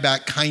scratch my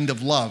back kind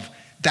of love.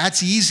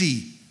 That's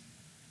easy.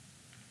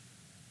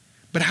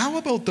 But how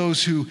about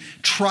those who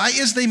try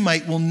as they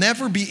might will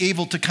never be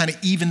able to kind of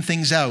even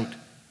things out?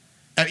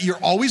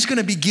 You're always going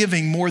to be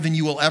giving more than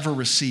you will ever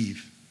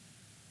receive.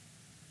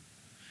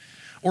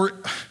 Or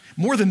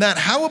more than that,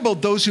 how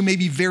about those who may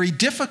be very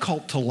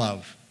difficult to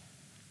love?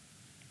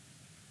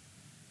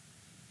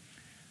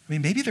 I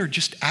mean, maybe they're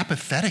just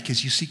apathetic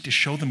as you seek to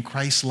show them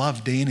Christ's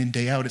love day in and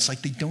day out. It's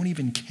like they don't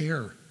even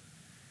care.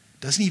 It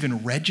doesn't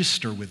even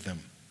register with them.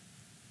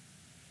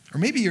 Or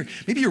maybe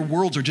your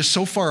worlds are just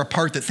so far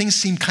apart that things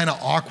seem kind of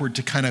awkward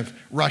to kind of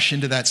rush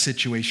into that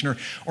situation.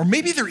 Or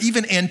maybe they're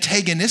even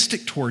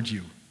antagonistic toward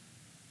you.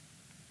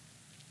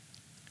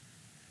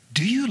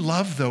 Do you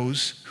love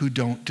those who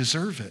don't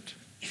deserve it?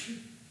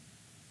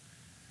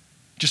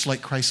 Just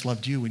like Christ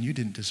loved you when you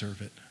didn't deserve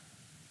it.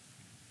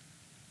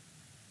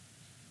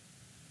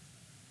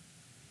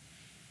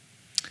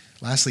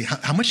 Lastly,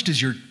 how much does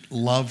your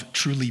love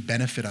truly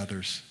benefit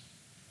others?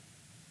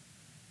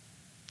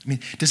 I mean,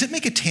 does it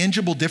make a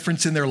tangible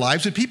difference in their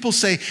lives? Would people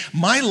say,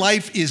 my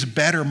life is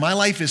better, my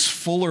life is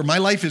fuller, my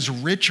life is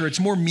richer, it's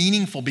more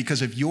meaningful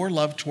because of your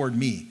love toward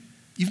me?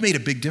 You've made a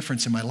big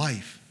difference in my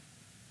life.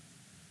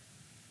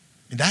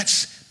 And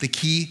that's the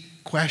key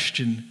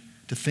question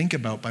to think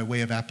about by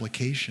way of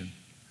application.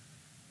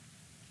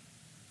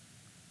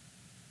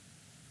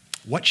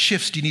 What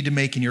shifts do you need to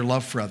make in your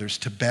love for others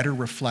to better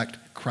reflect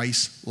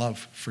Christ's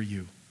love for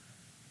you?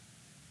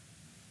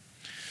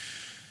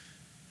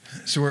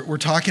 So we're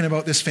talking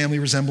about this family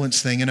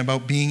resemblance thing and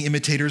about being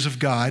imitators of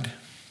God.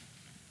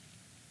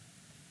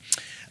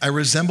 I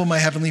resemble my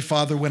Heavenly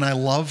Father when I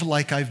love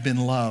like I've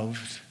been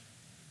loved.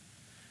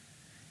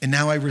 And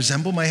now I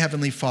resemble my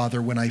Heavenly Father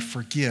when I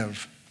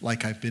forgive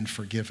like I've been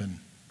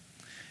forgiven.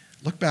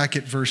 Look back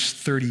at verse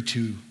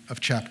 32 of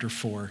chapter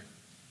 4.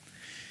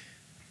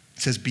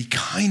 It says, be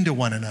kind to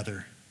one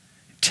another,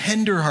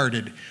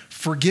 tenderhearted,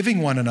 forgiving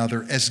one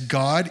another as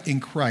God in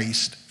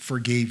Christ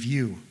forgave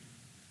you.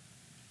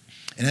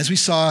 And as we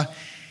saw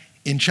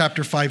in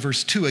chapter 5,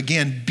 verse 2,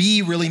 again,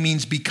 be really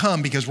means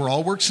become, because we're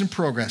all works in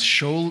progress.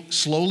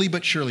 Slowly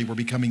but surely, we're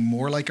becoming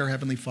more like our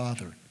Heavenly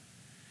Father.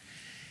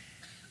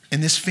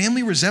 And this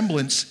family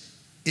resemblance,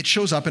 it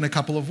shows up in a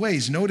couple of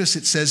ways. Notice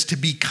it says to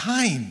be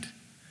kind.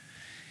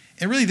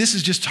 And really, this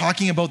is just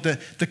talking about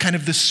the kind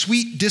of the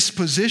sweet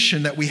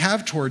disposition that we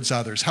have towards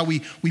others, how we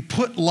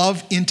put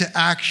love into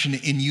action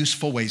in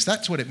useful ways.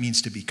 That's what it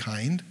means to be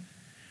kind.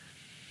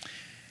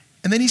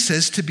 And then he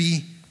says to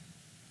be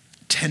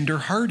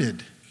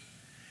tender-hearted.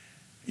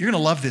 You're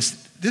going to love this.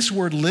 This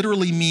word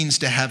literally means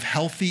to have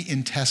healthy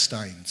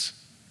intestines.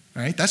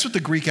 All right? That's what the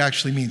Greek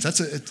actually means.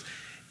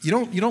 You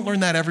don't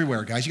learn that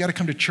everywhere, guys. You got to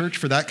come to church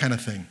for that kind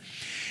of thing.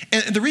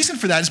 And the reason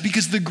for that is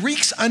because the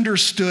Greeks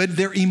understood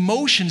their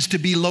emotions to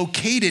be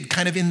located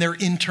kind of in their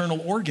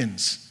internal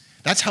organs.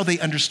 That's how they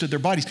understood their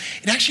bodies.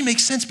 It actually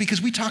makes sense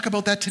because we talk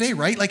about that today,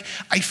 right? Like,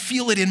 I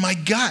feel it in my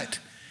gut.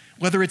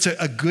 Whether it's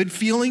a good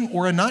feeling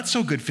or a not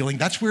so good feeling,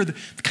 that's where the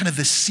kind of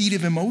the seat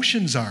of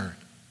emotions are.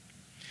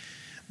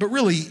 But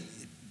really,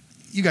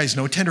 you guys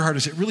know,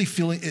 tenderhearted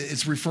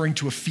it's referring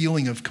to a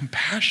feeling of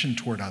compassion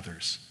toward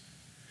others.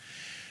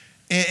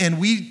 And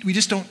we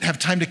just don't have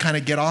time to kind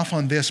of get off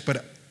on this,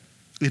 but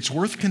it's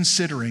worth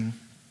considering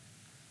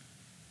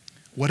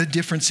what a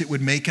difference it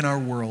would make in our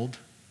world,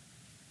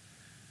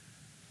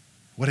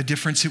 what a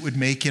difference it would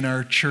make in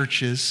our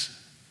churches,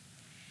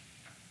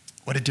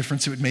 what a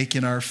difference it would make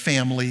in our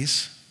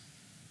families,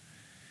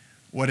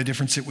 what a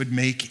difference it would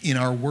make in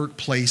our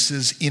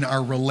workplaces, in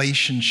our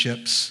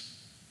relationships.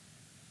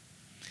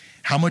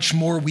 How much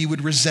more we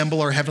would resemble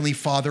our Heavenly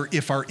Father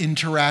if our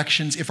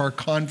interactions, if our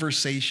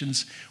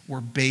conversations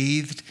were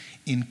bathed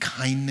in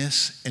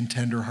kindness and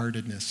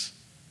tenderheartedness.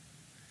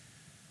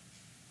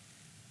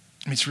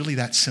 I mean, it's really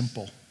that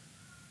simple.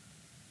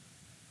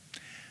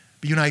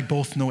 But you and I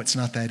both know it's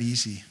not that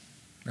easy,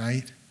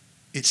 right?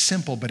 It's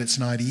simple, but it's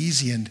not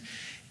easy. And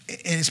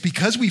it's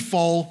because we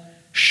fall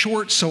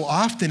short so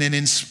often, and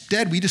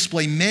instead we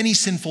display many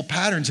sinful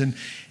patterns.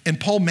 And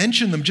Paul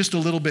mentioned them just a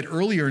little bit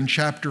earlier in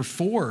chapter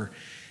 4.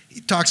 He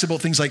talks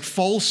about things like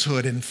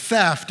falsehood and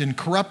theft and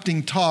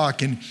corrupting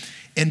talk and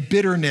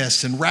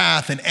bitterness and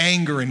wrath and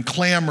anger and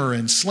clamor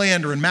and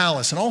slander and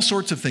malice and all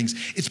sorts of things.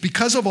 It's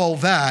because of all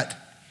that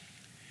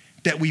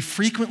we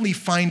frequently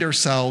find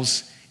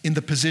ourselves in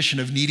the position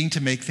of needing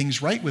to make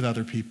things right with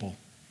other people.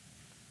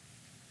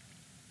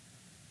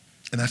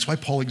 And that's why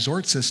Paul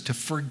exhorts us to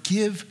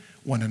forgive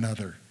one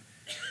another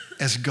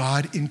as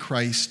God in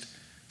Christ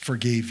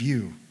forgave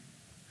you.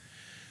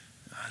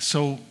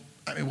 So,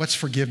 what's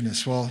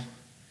forgiveness? Well,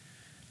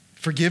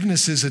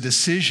 forgiveness is a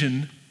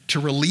decision to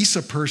release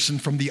a person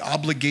from the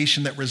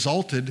obligation that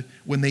resulted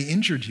when they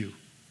injured you.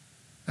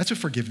 That's what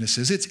forgiveness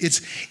is.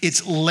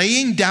 It's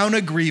laying down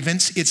a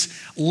grievance, it's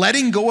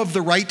letting go of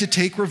the right to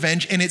take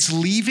revenge, and it's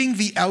leaving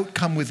the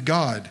outcome with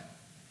God.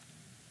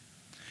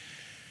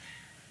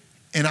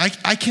 And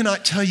I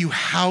cannot tell you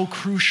how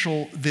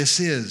crucial this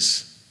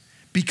is,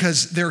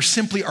 because there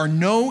simply are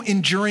no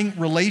enduring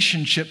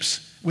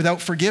relationships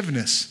without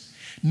forgiveness.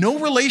 No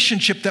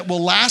relationship that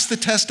will last the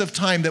test of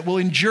time, that will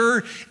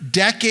endure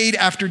decade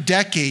after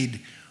decade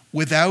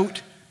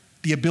without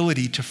the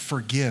ability to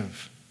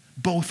forgive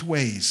both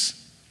ways.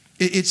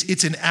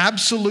 It's an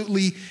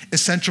absolutely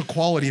essential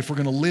quality if we're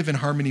going to live in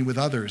harmony with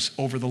others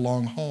over the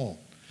long haul.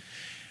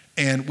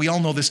 And we all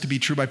know this to be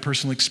true by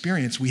personal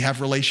experience. We have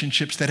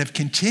relationships that have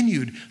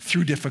continued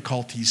through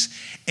difficulties.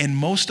 And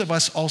most of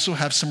us also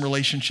have some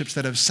relationships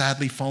that have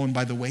sadly fallen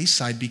by the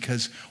wayside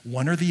because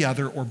one or the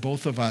other or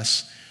both of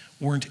us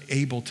weren't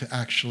able to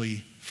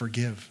actually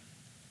forgive.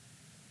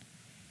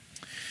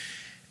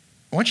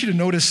 I want you to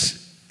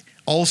notice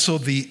also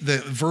the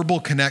verbal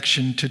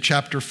connection to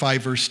chapter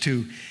 5, verse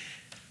 2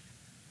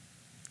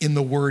 in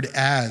the word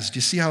as. Do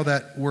you see how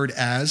that word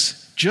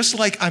as? Just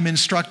like I'm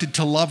instructed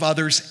to love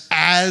others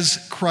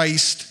as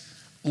Christ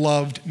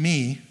loved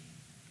me,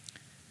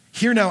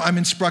 here now I'm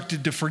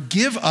instructed to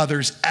forgive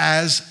others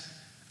as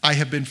I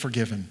have been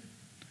forgiven.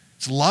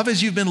 It's love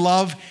as you've been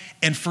loved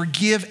and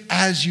forgive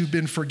as you've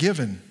been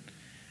forgiven.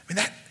 I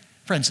mean,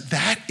 friends,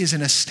 that is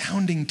an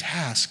astounding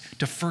task,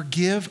 to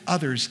forgive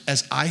others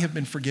as I have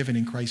been forgiven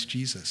in Christ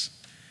Jesus.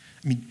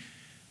 I mean,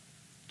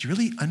 do you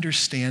really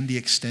understand the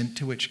extent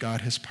to which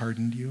God has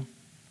pardoned you?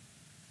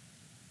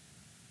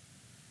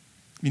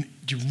 I mean,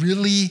 do you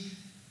really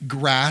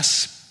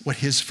grasp what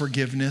his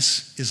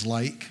forgiveness is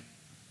like?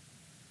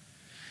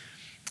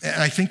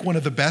 And I think one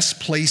of the best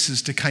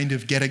places to kind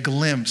of get a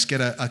glimpse, get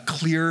a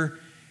clear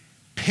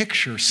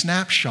picture,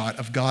 snapshot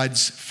of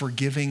God's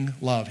forgiving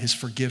love, his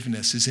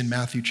forgiveness, is in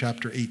Matthew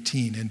chapter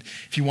 18. And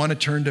if you want to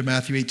turn to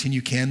Matthew 18,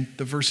 you can.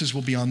 The verses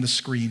will be on the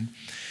screen.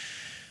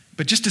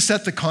 But just to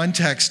set the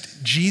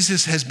context,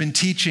 Jesus has been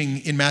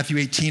teaching in Matthew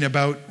 18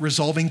 about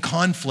resolving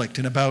conflict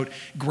and about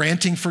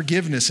granting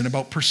forgiveness and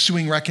about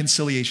pursuing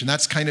reconciliation.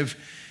 That's kind of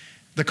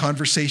the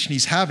conversation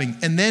he's having.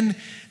 And then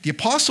the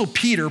Apostle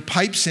Peter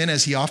pipes in,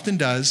 as he often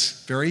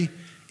does, very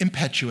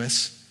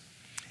impetuous.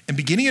 And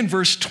beginning in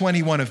verse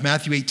 21 of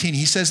Matthew 18,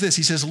 he says this.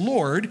 He says,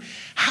 "Lord,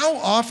 how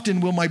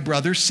often will my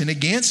brother sin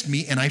against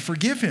me and I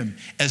forgive him?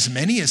 As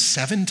many as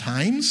 7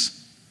 times?"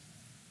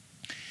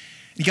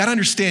 You got to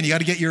understand, you got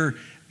to get your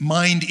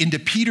mind into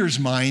Peter's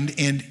mind,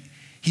 and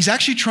he's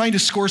actually trying to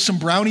score some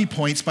brownie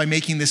points by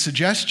making this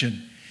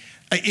suggestion.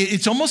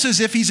 It's almost as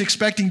if he's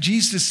expecting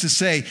Jesus to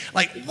say,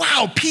 like,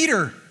 "Wow,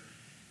 Peter,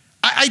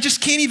 I just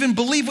can't even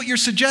believe what you're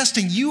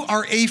suggesting. You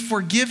are a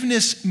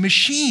forgiveness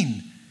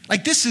machine.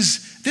 Like, this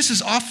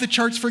is off the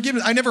charts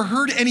forgiveness. I never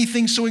heard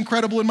anything so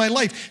incredible in my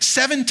life.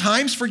 7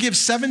 times, forgive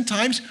 7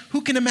 times?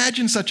 Who can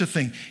imagine such a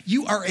thing?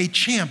 You are a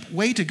champ.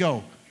 Way to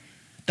go."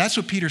 That's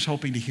what Peter's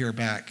hoping to hear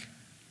back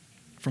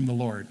from the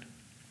Lord.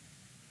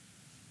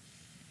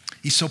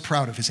 He's so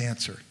proud of his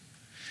answer.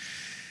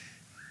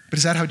 But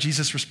is that how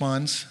Jesus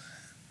responds?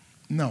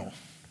 No.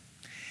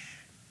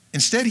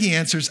 Instead, he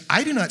answers,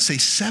 "I do not say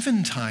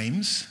 7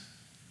 times,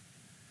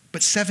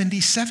 but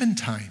 77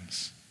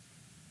 times."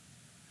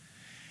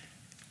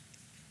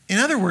 In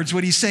other words,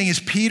 what he's saying is,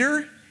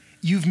 Peter,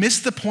 you've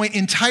missed the point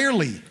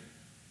entirely.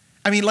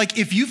 I mean, like,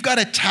 if you've got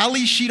a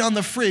tally sheet on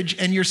the fridge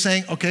and you're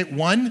saying, okay,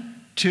 1,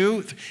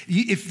 2,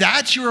 if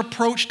that's your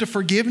approach to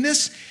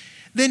forgiveness,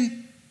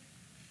 then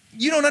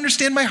you don't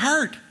understand my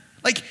heart.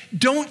 Like,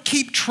 don't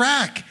keep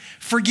track.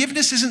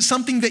 Forgiveness isn't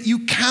something that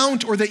you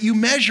count or that you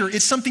measure.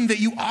 It's something that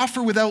you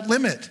offer without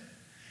limit.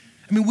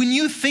 I mean, when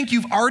you think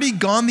you've already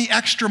gone the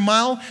extra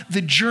mile,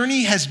 the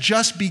journey has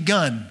just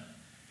begun.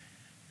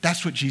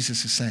 That's what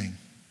Jesus is saying.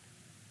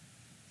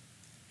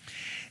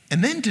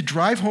 And then to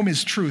drive home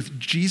his truth,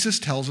 Jesus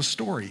tells a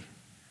story.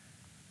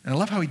 And I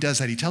love how he does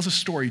that. He tells a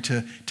story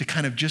to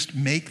kind of just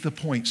make the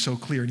point so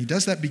clear. And he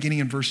does that beginning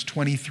in verse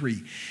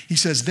 23. He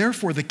says,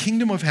 "Therefore, the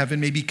kingdom of heaven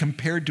may be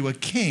compared to a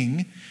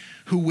king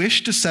who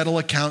wished to settle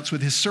accounts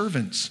with his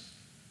servants.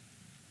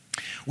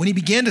 When he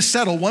began to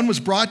settle, one was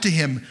brought to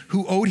him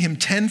who owed him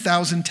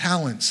 10,000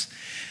 talents.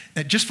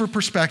 Now, just for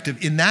perspective,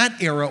 in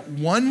that era,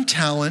 1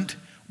 talent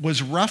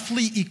was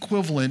roughly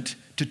equivalent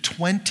to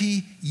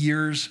 20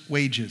 years'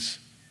 wages.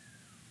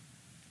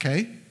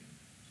 Okay?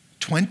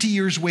 20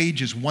 years'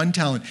 wages, 1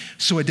 talent.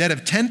 So a debt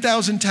of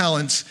 10,000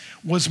 talents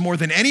was more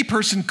than any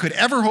person could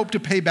ever hope to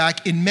pay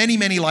back in many,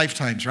 many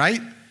lifetimes,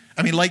 right?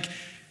 I mean, like,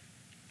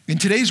 in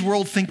today's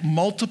world, think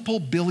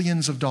multiple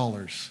billions of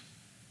dollars.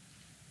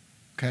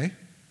 Okay?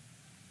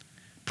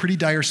 Pretty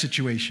dire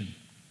situation.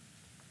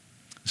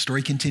 The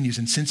story continues,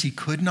 "And since he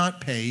could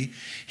not pay,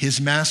 his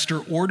master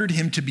ordered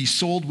him to be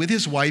sold with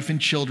his wife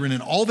and children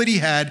and all that he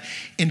had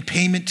in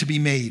payment to be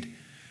made."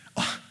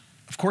 Oh,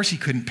 of course he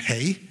couldn't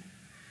pay.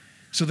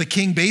 So the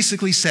king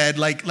basically said,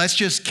 like, let's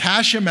just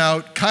cash him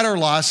out, cut our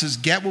losses,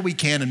 get what we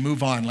can, and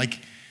move on. Like,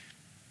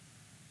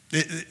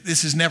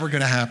 this is never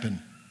going to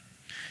happen.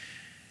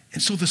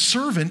 And so the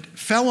servant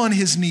fell on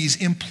his knees,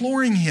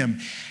 imploring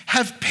him,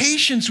 "Have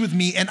patience with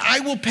me, and I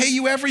will pay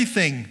you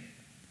everything."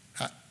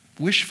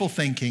 Wishful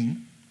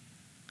thinking.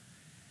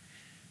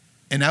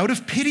 And out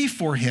of pity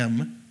for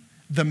him,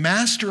 the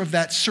master of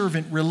that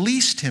servant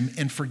released him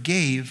and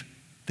forgave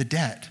the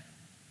debt.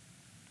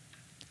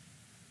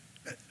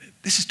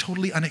 This is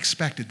totally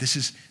unexpected. This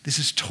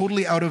is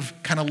totally out of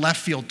kind of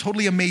left field,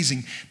 totally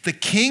amazing. The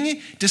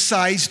king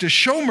decides to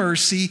show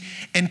mercy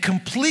and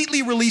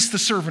completely release the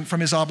servant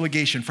from his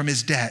obligation, from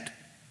his debt.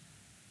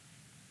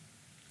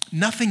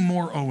 Nothing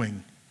more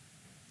owing.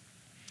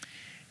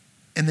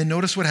 And then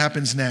notice what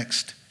happens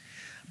next.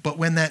 "But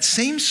when that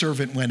same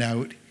servant went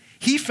out,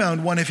 he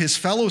found one of his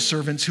fellow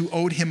servants who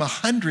owed him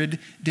 100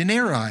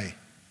 denarii.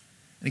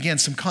 And again,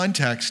 some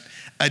context.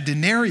 A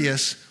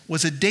denarius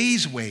was a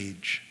day's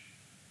wage.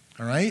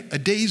 All right? A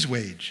day's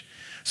wage.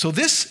 So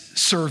this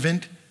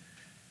servant,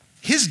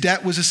 his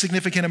debt was a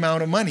significant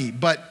amount of money,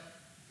 but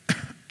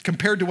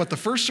compared to what the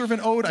first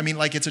servant owed, I mean,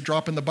 like, it's a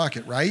drop in the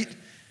bucket, right?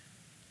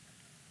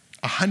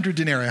 100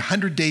 denarii,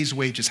 100 days'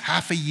 wages,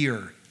 half a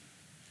year.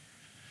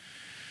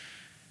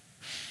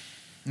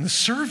 And the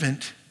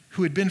servant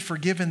who had been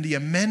forgiven the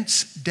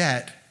immense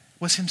debt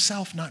was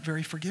himself not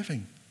very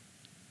forgiving.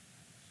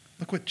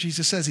 Look what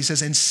Jesus says. He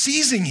says, "And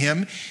seizing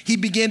him, he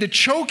began to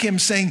choke him,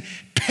 saying,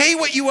 'Pay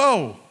what you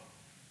owe.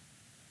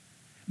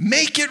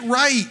 Make it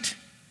right.'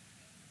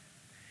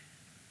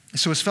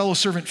 So his fellow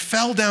servant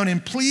fell down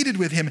and pleaded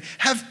with him,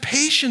 'Have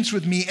patience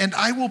with me, and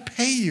I will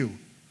pay you.'"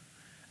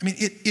 I mean,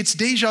 it's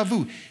deja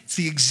vu. It's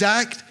the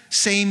exact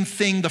same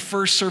thing the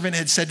first servant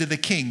had said to the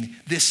king.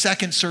 This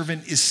second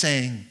servant is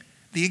saying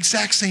the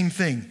exact same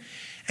thing.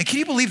 And can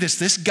you believe this?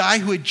 This guy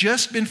who had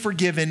just been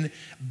forgiven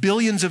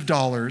billions of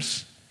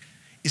dollars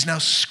is now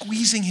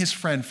squeezing his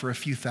friend for a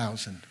few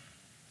thousand.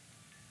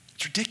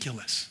 It's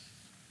ridiculous.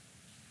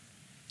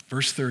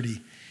 Verse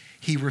 30,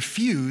 "He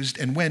refused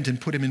and went and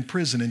put him in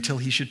prison until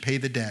he should pay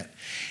the debt.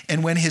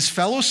 And when his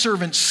fellow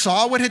servants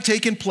saw what had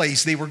taken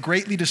place, they were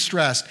greatly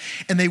distressed,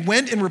 and they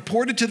went and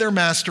reported to their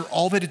master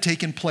all that had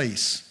taken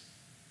place.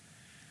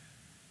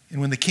 And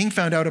when the king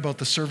found out about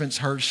the servant's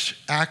harsh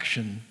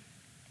action,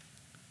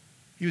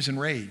 He was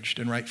enraged,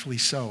 and rightfully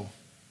so.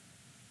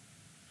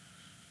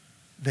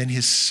 Then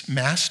his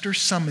master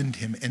summoned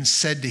him and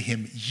said to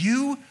him,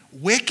 "You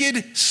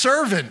wicked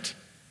servant,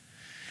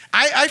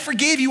 I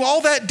forgave you all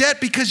that debt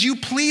because you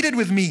pleaded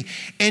with me.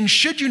 And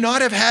should you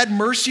not have had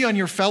mercy on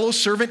your fellow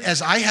servant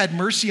as I had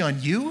mercy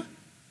on you?"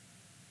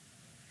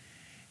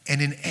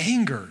 And in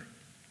anger,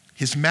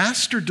 his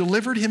master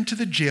delivered him to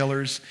the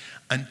jailers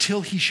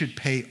until he should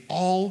pay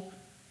all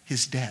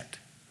his debt.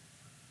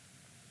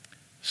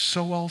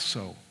 So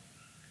also,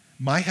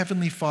 my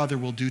heavenly Father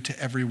will do to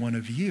every one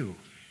of you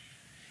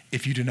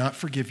if you do not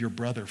forgive your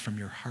brother from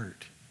your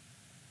heart.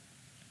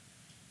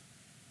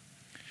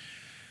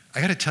 I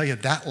got to tell you,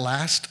 that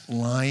last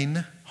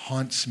line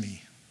haunts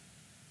me.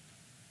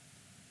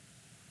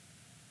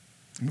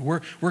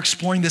 We're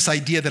exploring this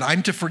idea that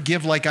I'm to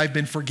forgive like I've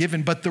been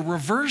forgiven, but the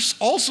reverse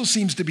also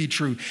seems to be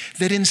true,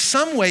 that in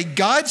some way,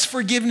 God's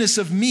forgiveness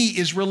of me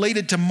is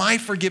related to my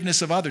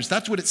forgiveness of others.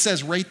 That's what it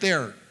says right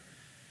there.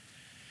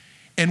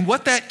 And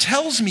what that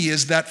tells me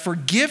is that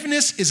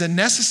forgiveness is a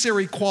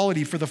necessary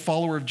quality for the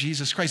follower of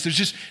Jesus Christ. There's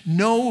just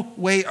no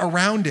way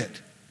around it.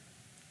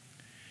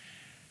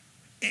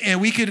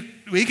 And we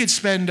could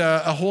spend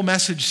a whole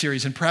message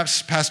series, and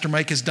perhaps Pastor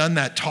Mike has done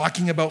that,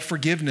 talking about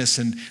forgiveness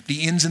and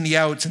the ins and the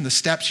outs and the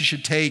steps you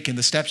should take and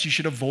the steps you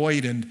should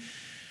avoid and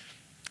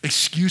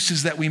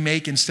excuses that we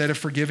make instead of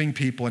forgiving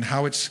people and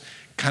how it's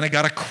kind of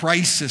got a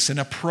crisis and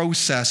a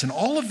process and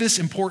all of this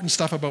important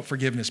stuff about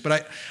forgiveness.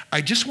 But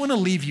I just want to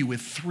leave you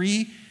with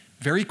 3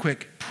 very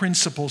quick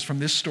principles from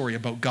this story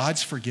about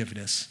God's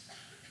forgiveness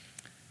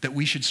that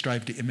we should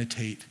strive to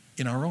imitate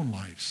in our own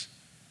lives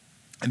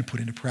and put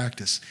into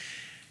practice.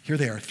 Here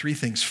they are, 3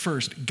 things.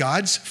 First,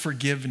 God's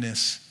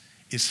forgiveness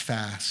is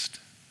fast.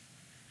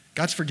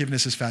 God's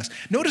forgiveness is fast.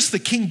 Notice the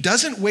king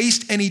doesn't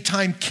waste any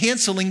time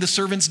canceling the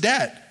servant's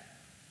debt.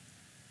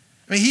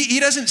 I mean, he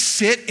doesn't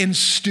sit and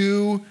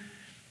stew.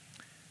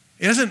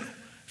 He doesn't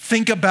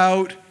think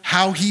about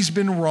how he's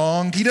been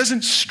wronged. He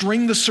doesn't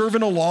string the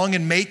servant along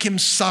and make him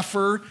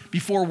suffer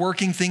before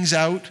working things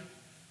out.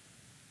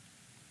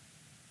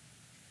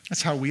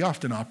 That's how we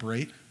often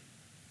operate.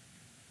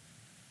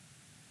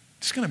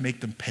 Just going to make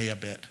them pay a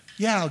bit.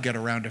 Yeah, I'll get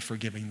around to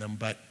forgiving them,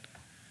 but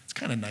it's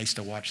kind of nice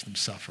to watch them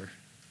suffer.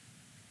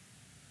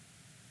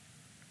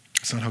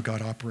 It's not how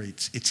God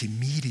operates. It's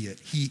immediate.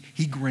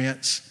 He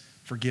grants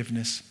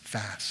forgiveness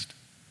fast.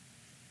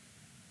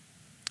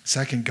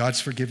 Second,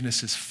 God's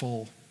forgiveness is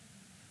full.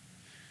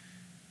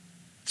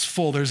 It's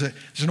full. There's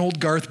an old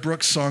Garth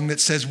Brooks song that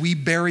says, "We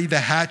bury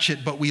the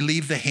hatchet, but we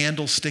leave the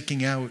handle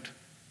sticking out."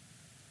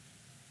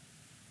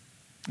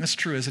 That's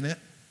true, isn't it?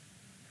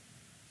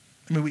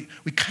 I mean,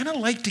 we kind of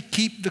like to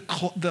keep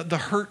the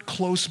hurt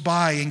close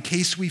by in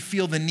case we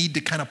feel the need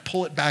to kind of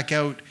pull it back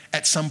out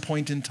at some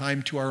point in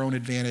time to our own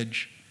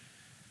advantage.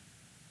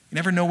 You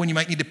never know when you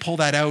might need to pull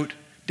that out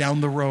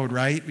down the road,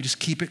 right? We just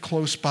keep it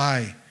close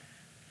by.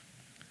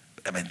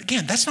 I mean,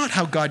 again, that's not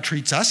how God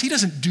treats us. He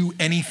doesn't do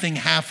anything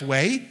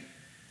halfway.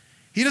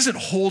 He doesn't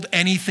hold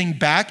anything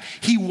back.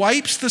 He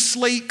wipes the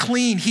slate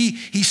clean.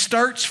 He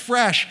starts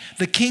fresh.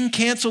 The king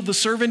canceled the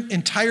servant's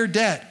entire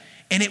debt,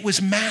 and it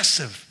was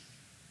massive.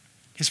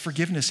 His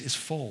forgiveness is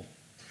full.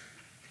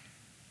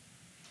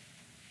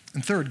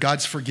 And third,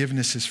 God's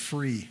forgiveness is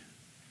free.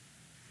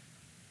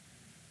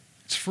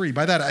 It's free.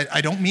 By that,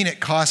 I don't mean it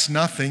costs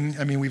nothing.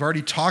 I mean, we've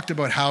already talked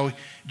about how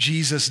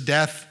Jesus'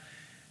 death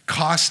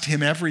cost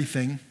him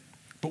everything.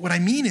 But what I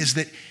mean is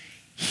that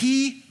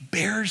he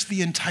bears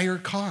the entire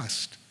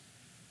cost.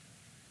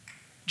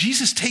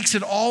 Jesus takes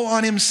it all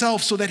on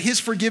himself so that his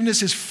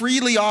forgiveness is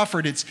freely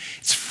offered. It's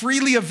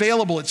freely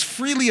available. It's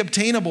freely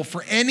obtainable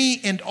for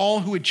any and all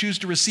who would choose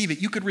to receive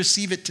it. You could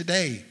receive it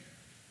today.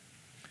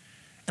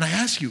 And I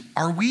ask you,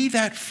 are we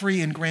that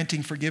free in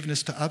granting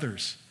forgiveness to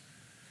others?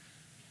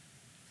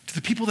 To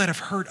the people that have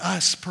hurt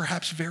us,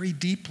 perhaps very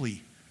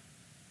deeply?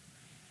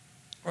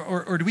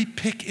 Or do we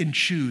pick and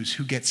choose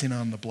who gets in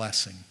on the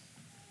blessing?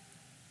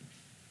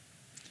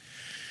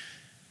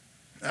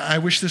 I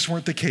wish this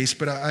weren't the case,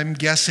 but I'm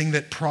guessing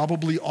that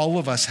probably all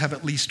of us have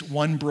at least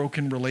one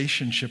broken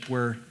relationship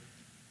where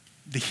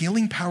the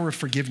healing power of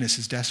forgiveness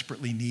is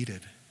desperately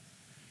needed.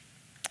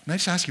 And I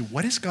just ask you,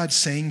 what is God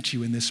saying to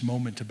you in this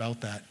moment about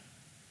that?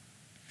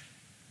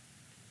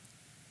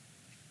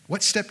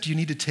 What step do you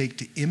need to take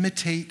to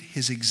imitate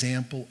his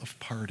example of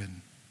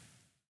pardon?